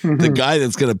 The guy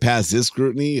that's going to pass this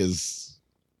scrutiny is...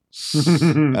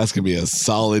 that's going to be a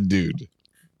solid dude.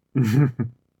 And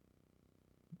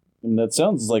that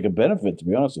sounds like a benefit, to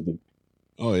be honest with you.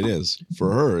 Oh, it is.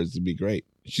 For her, it's to be great.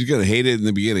 She's going to hate it in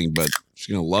the beginning, but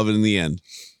she's going to love it in the end.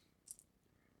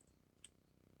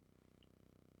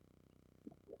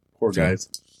 Poor guys.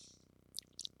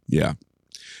 Yeah.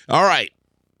 All right.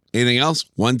 Anything else?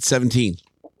 117.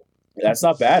 That's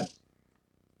not bad.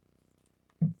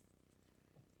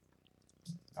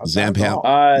 Zach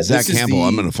Hampel,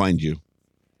 I'm going to find you.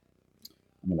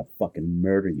 I'm going to fucking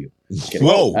murder you.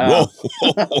 Whoa.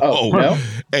 Oh, no?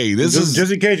 Hey, this is...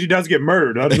 Just in case he does get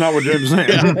murdered. That's not what James is saying.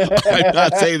 I'm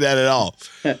not saying that at all.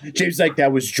 James like,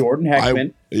 that was Jordan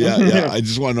Heckman. Yeah. I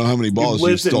just want to know how many balls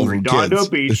you stole from kids.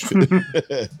 Beach.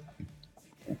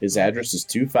 His address is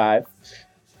 25.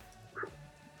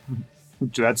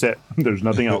 That's it. There's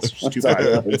nothing else. Just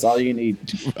 25. That's all you need.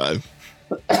 25.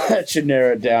 That should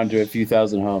narrow it down to a few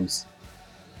thousand homes.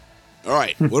 All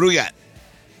right. What do we got?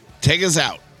 Take us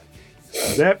out.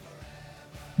 Zip.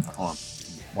 Hold on.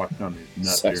 Walking on these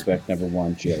nuts Suspect number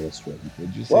 1, Jairus Jordan.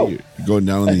 Did you say you're going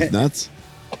down on these nuts?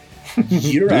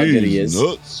 You know how good he is.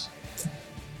 Nuts.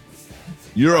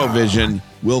 Eurovision.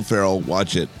 Will Ferrell.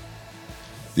 Watch it.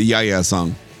 The Ya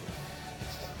song.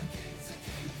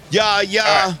 Ya,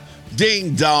 right.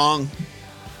 Ding dong.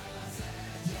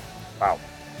 Wow.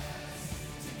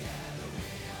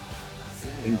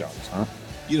 Ding dongs, huh?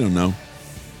 You don't know.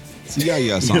 It's the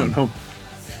Ya song.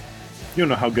 You don't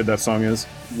know how good that song is.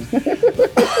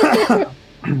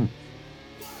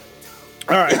 All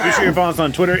right. Be sure you follow us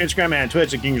on Twitter, Instagram, and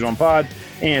Twitch at Kings Run Pod,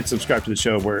 and subscribe to the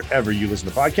show wherever you listen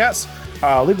to podcasts.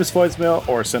 Leave us voicemail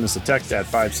or send us a text at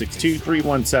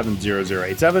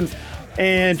 562-317-0087.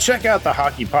 And check out the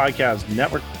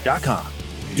hockeypodcastnetwork.com.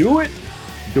 Do it.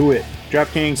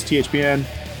 DraftKings, THPN,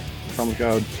 promo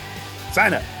code,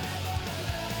 sign up.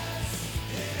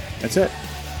 That's it.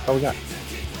 All we got.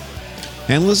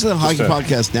 And listen to the Hockey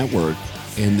Podcast Network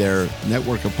and their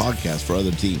network of podcasts for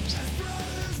other teams.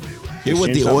 Hear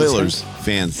what the Oilers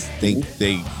fans think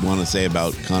they want to say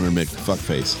about Connor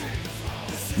McFuckface.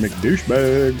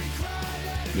 McDouchebag.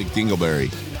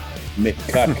 McDingleberry.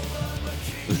 McCuck.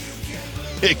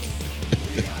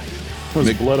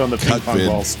 There's blood on the ping pong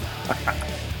balls.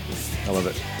 I love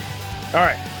it. All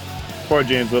right. For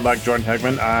James Whitlock, Jordan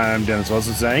Heckman, I'm Dennis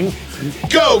Wilson saying,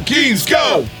 Go Kings,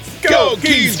 go! Go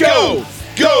Kings, go!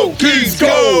 Go Kings,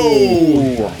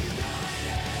 go!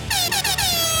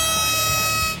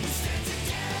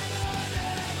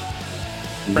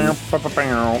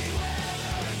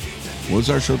 What's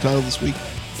our show title this week?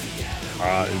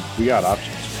 We got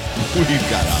options. We've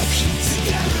got options.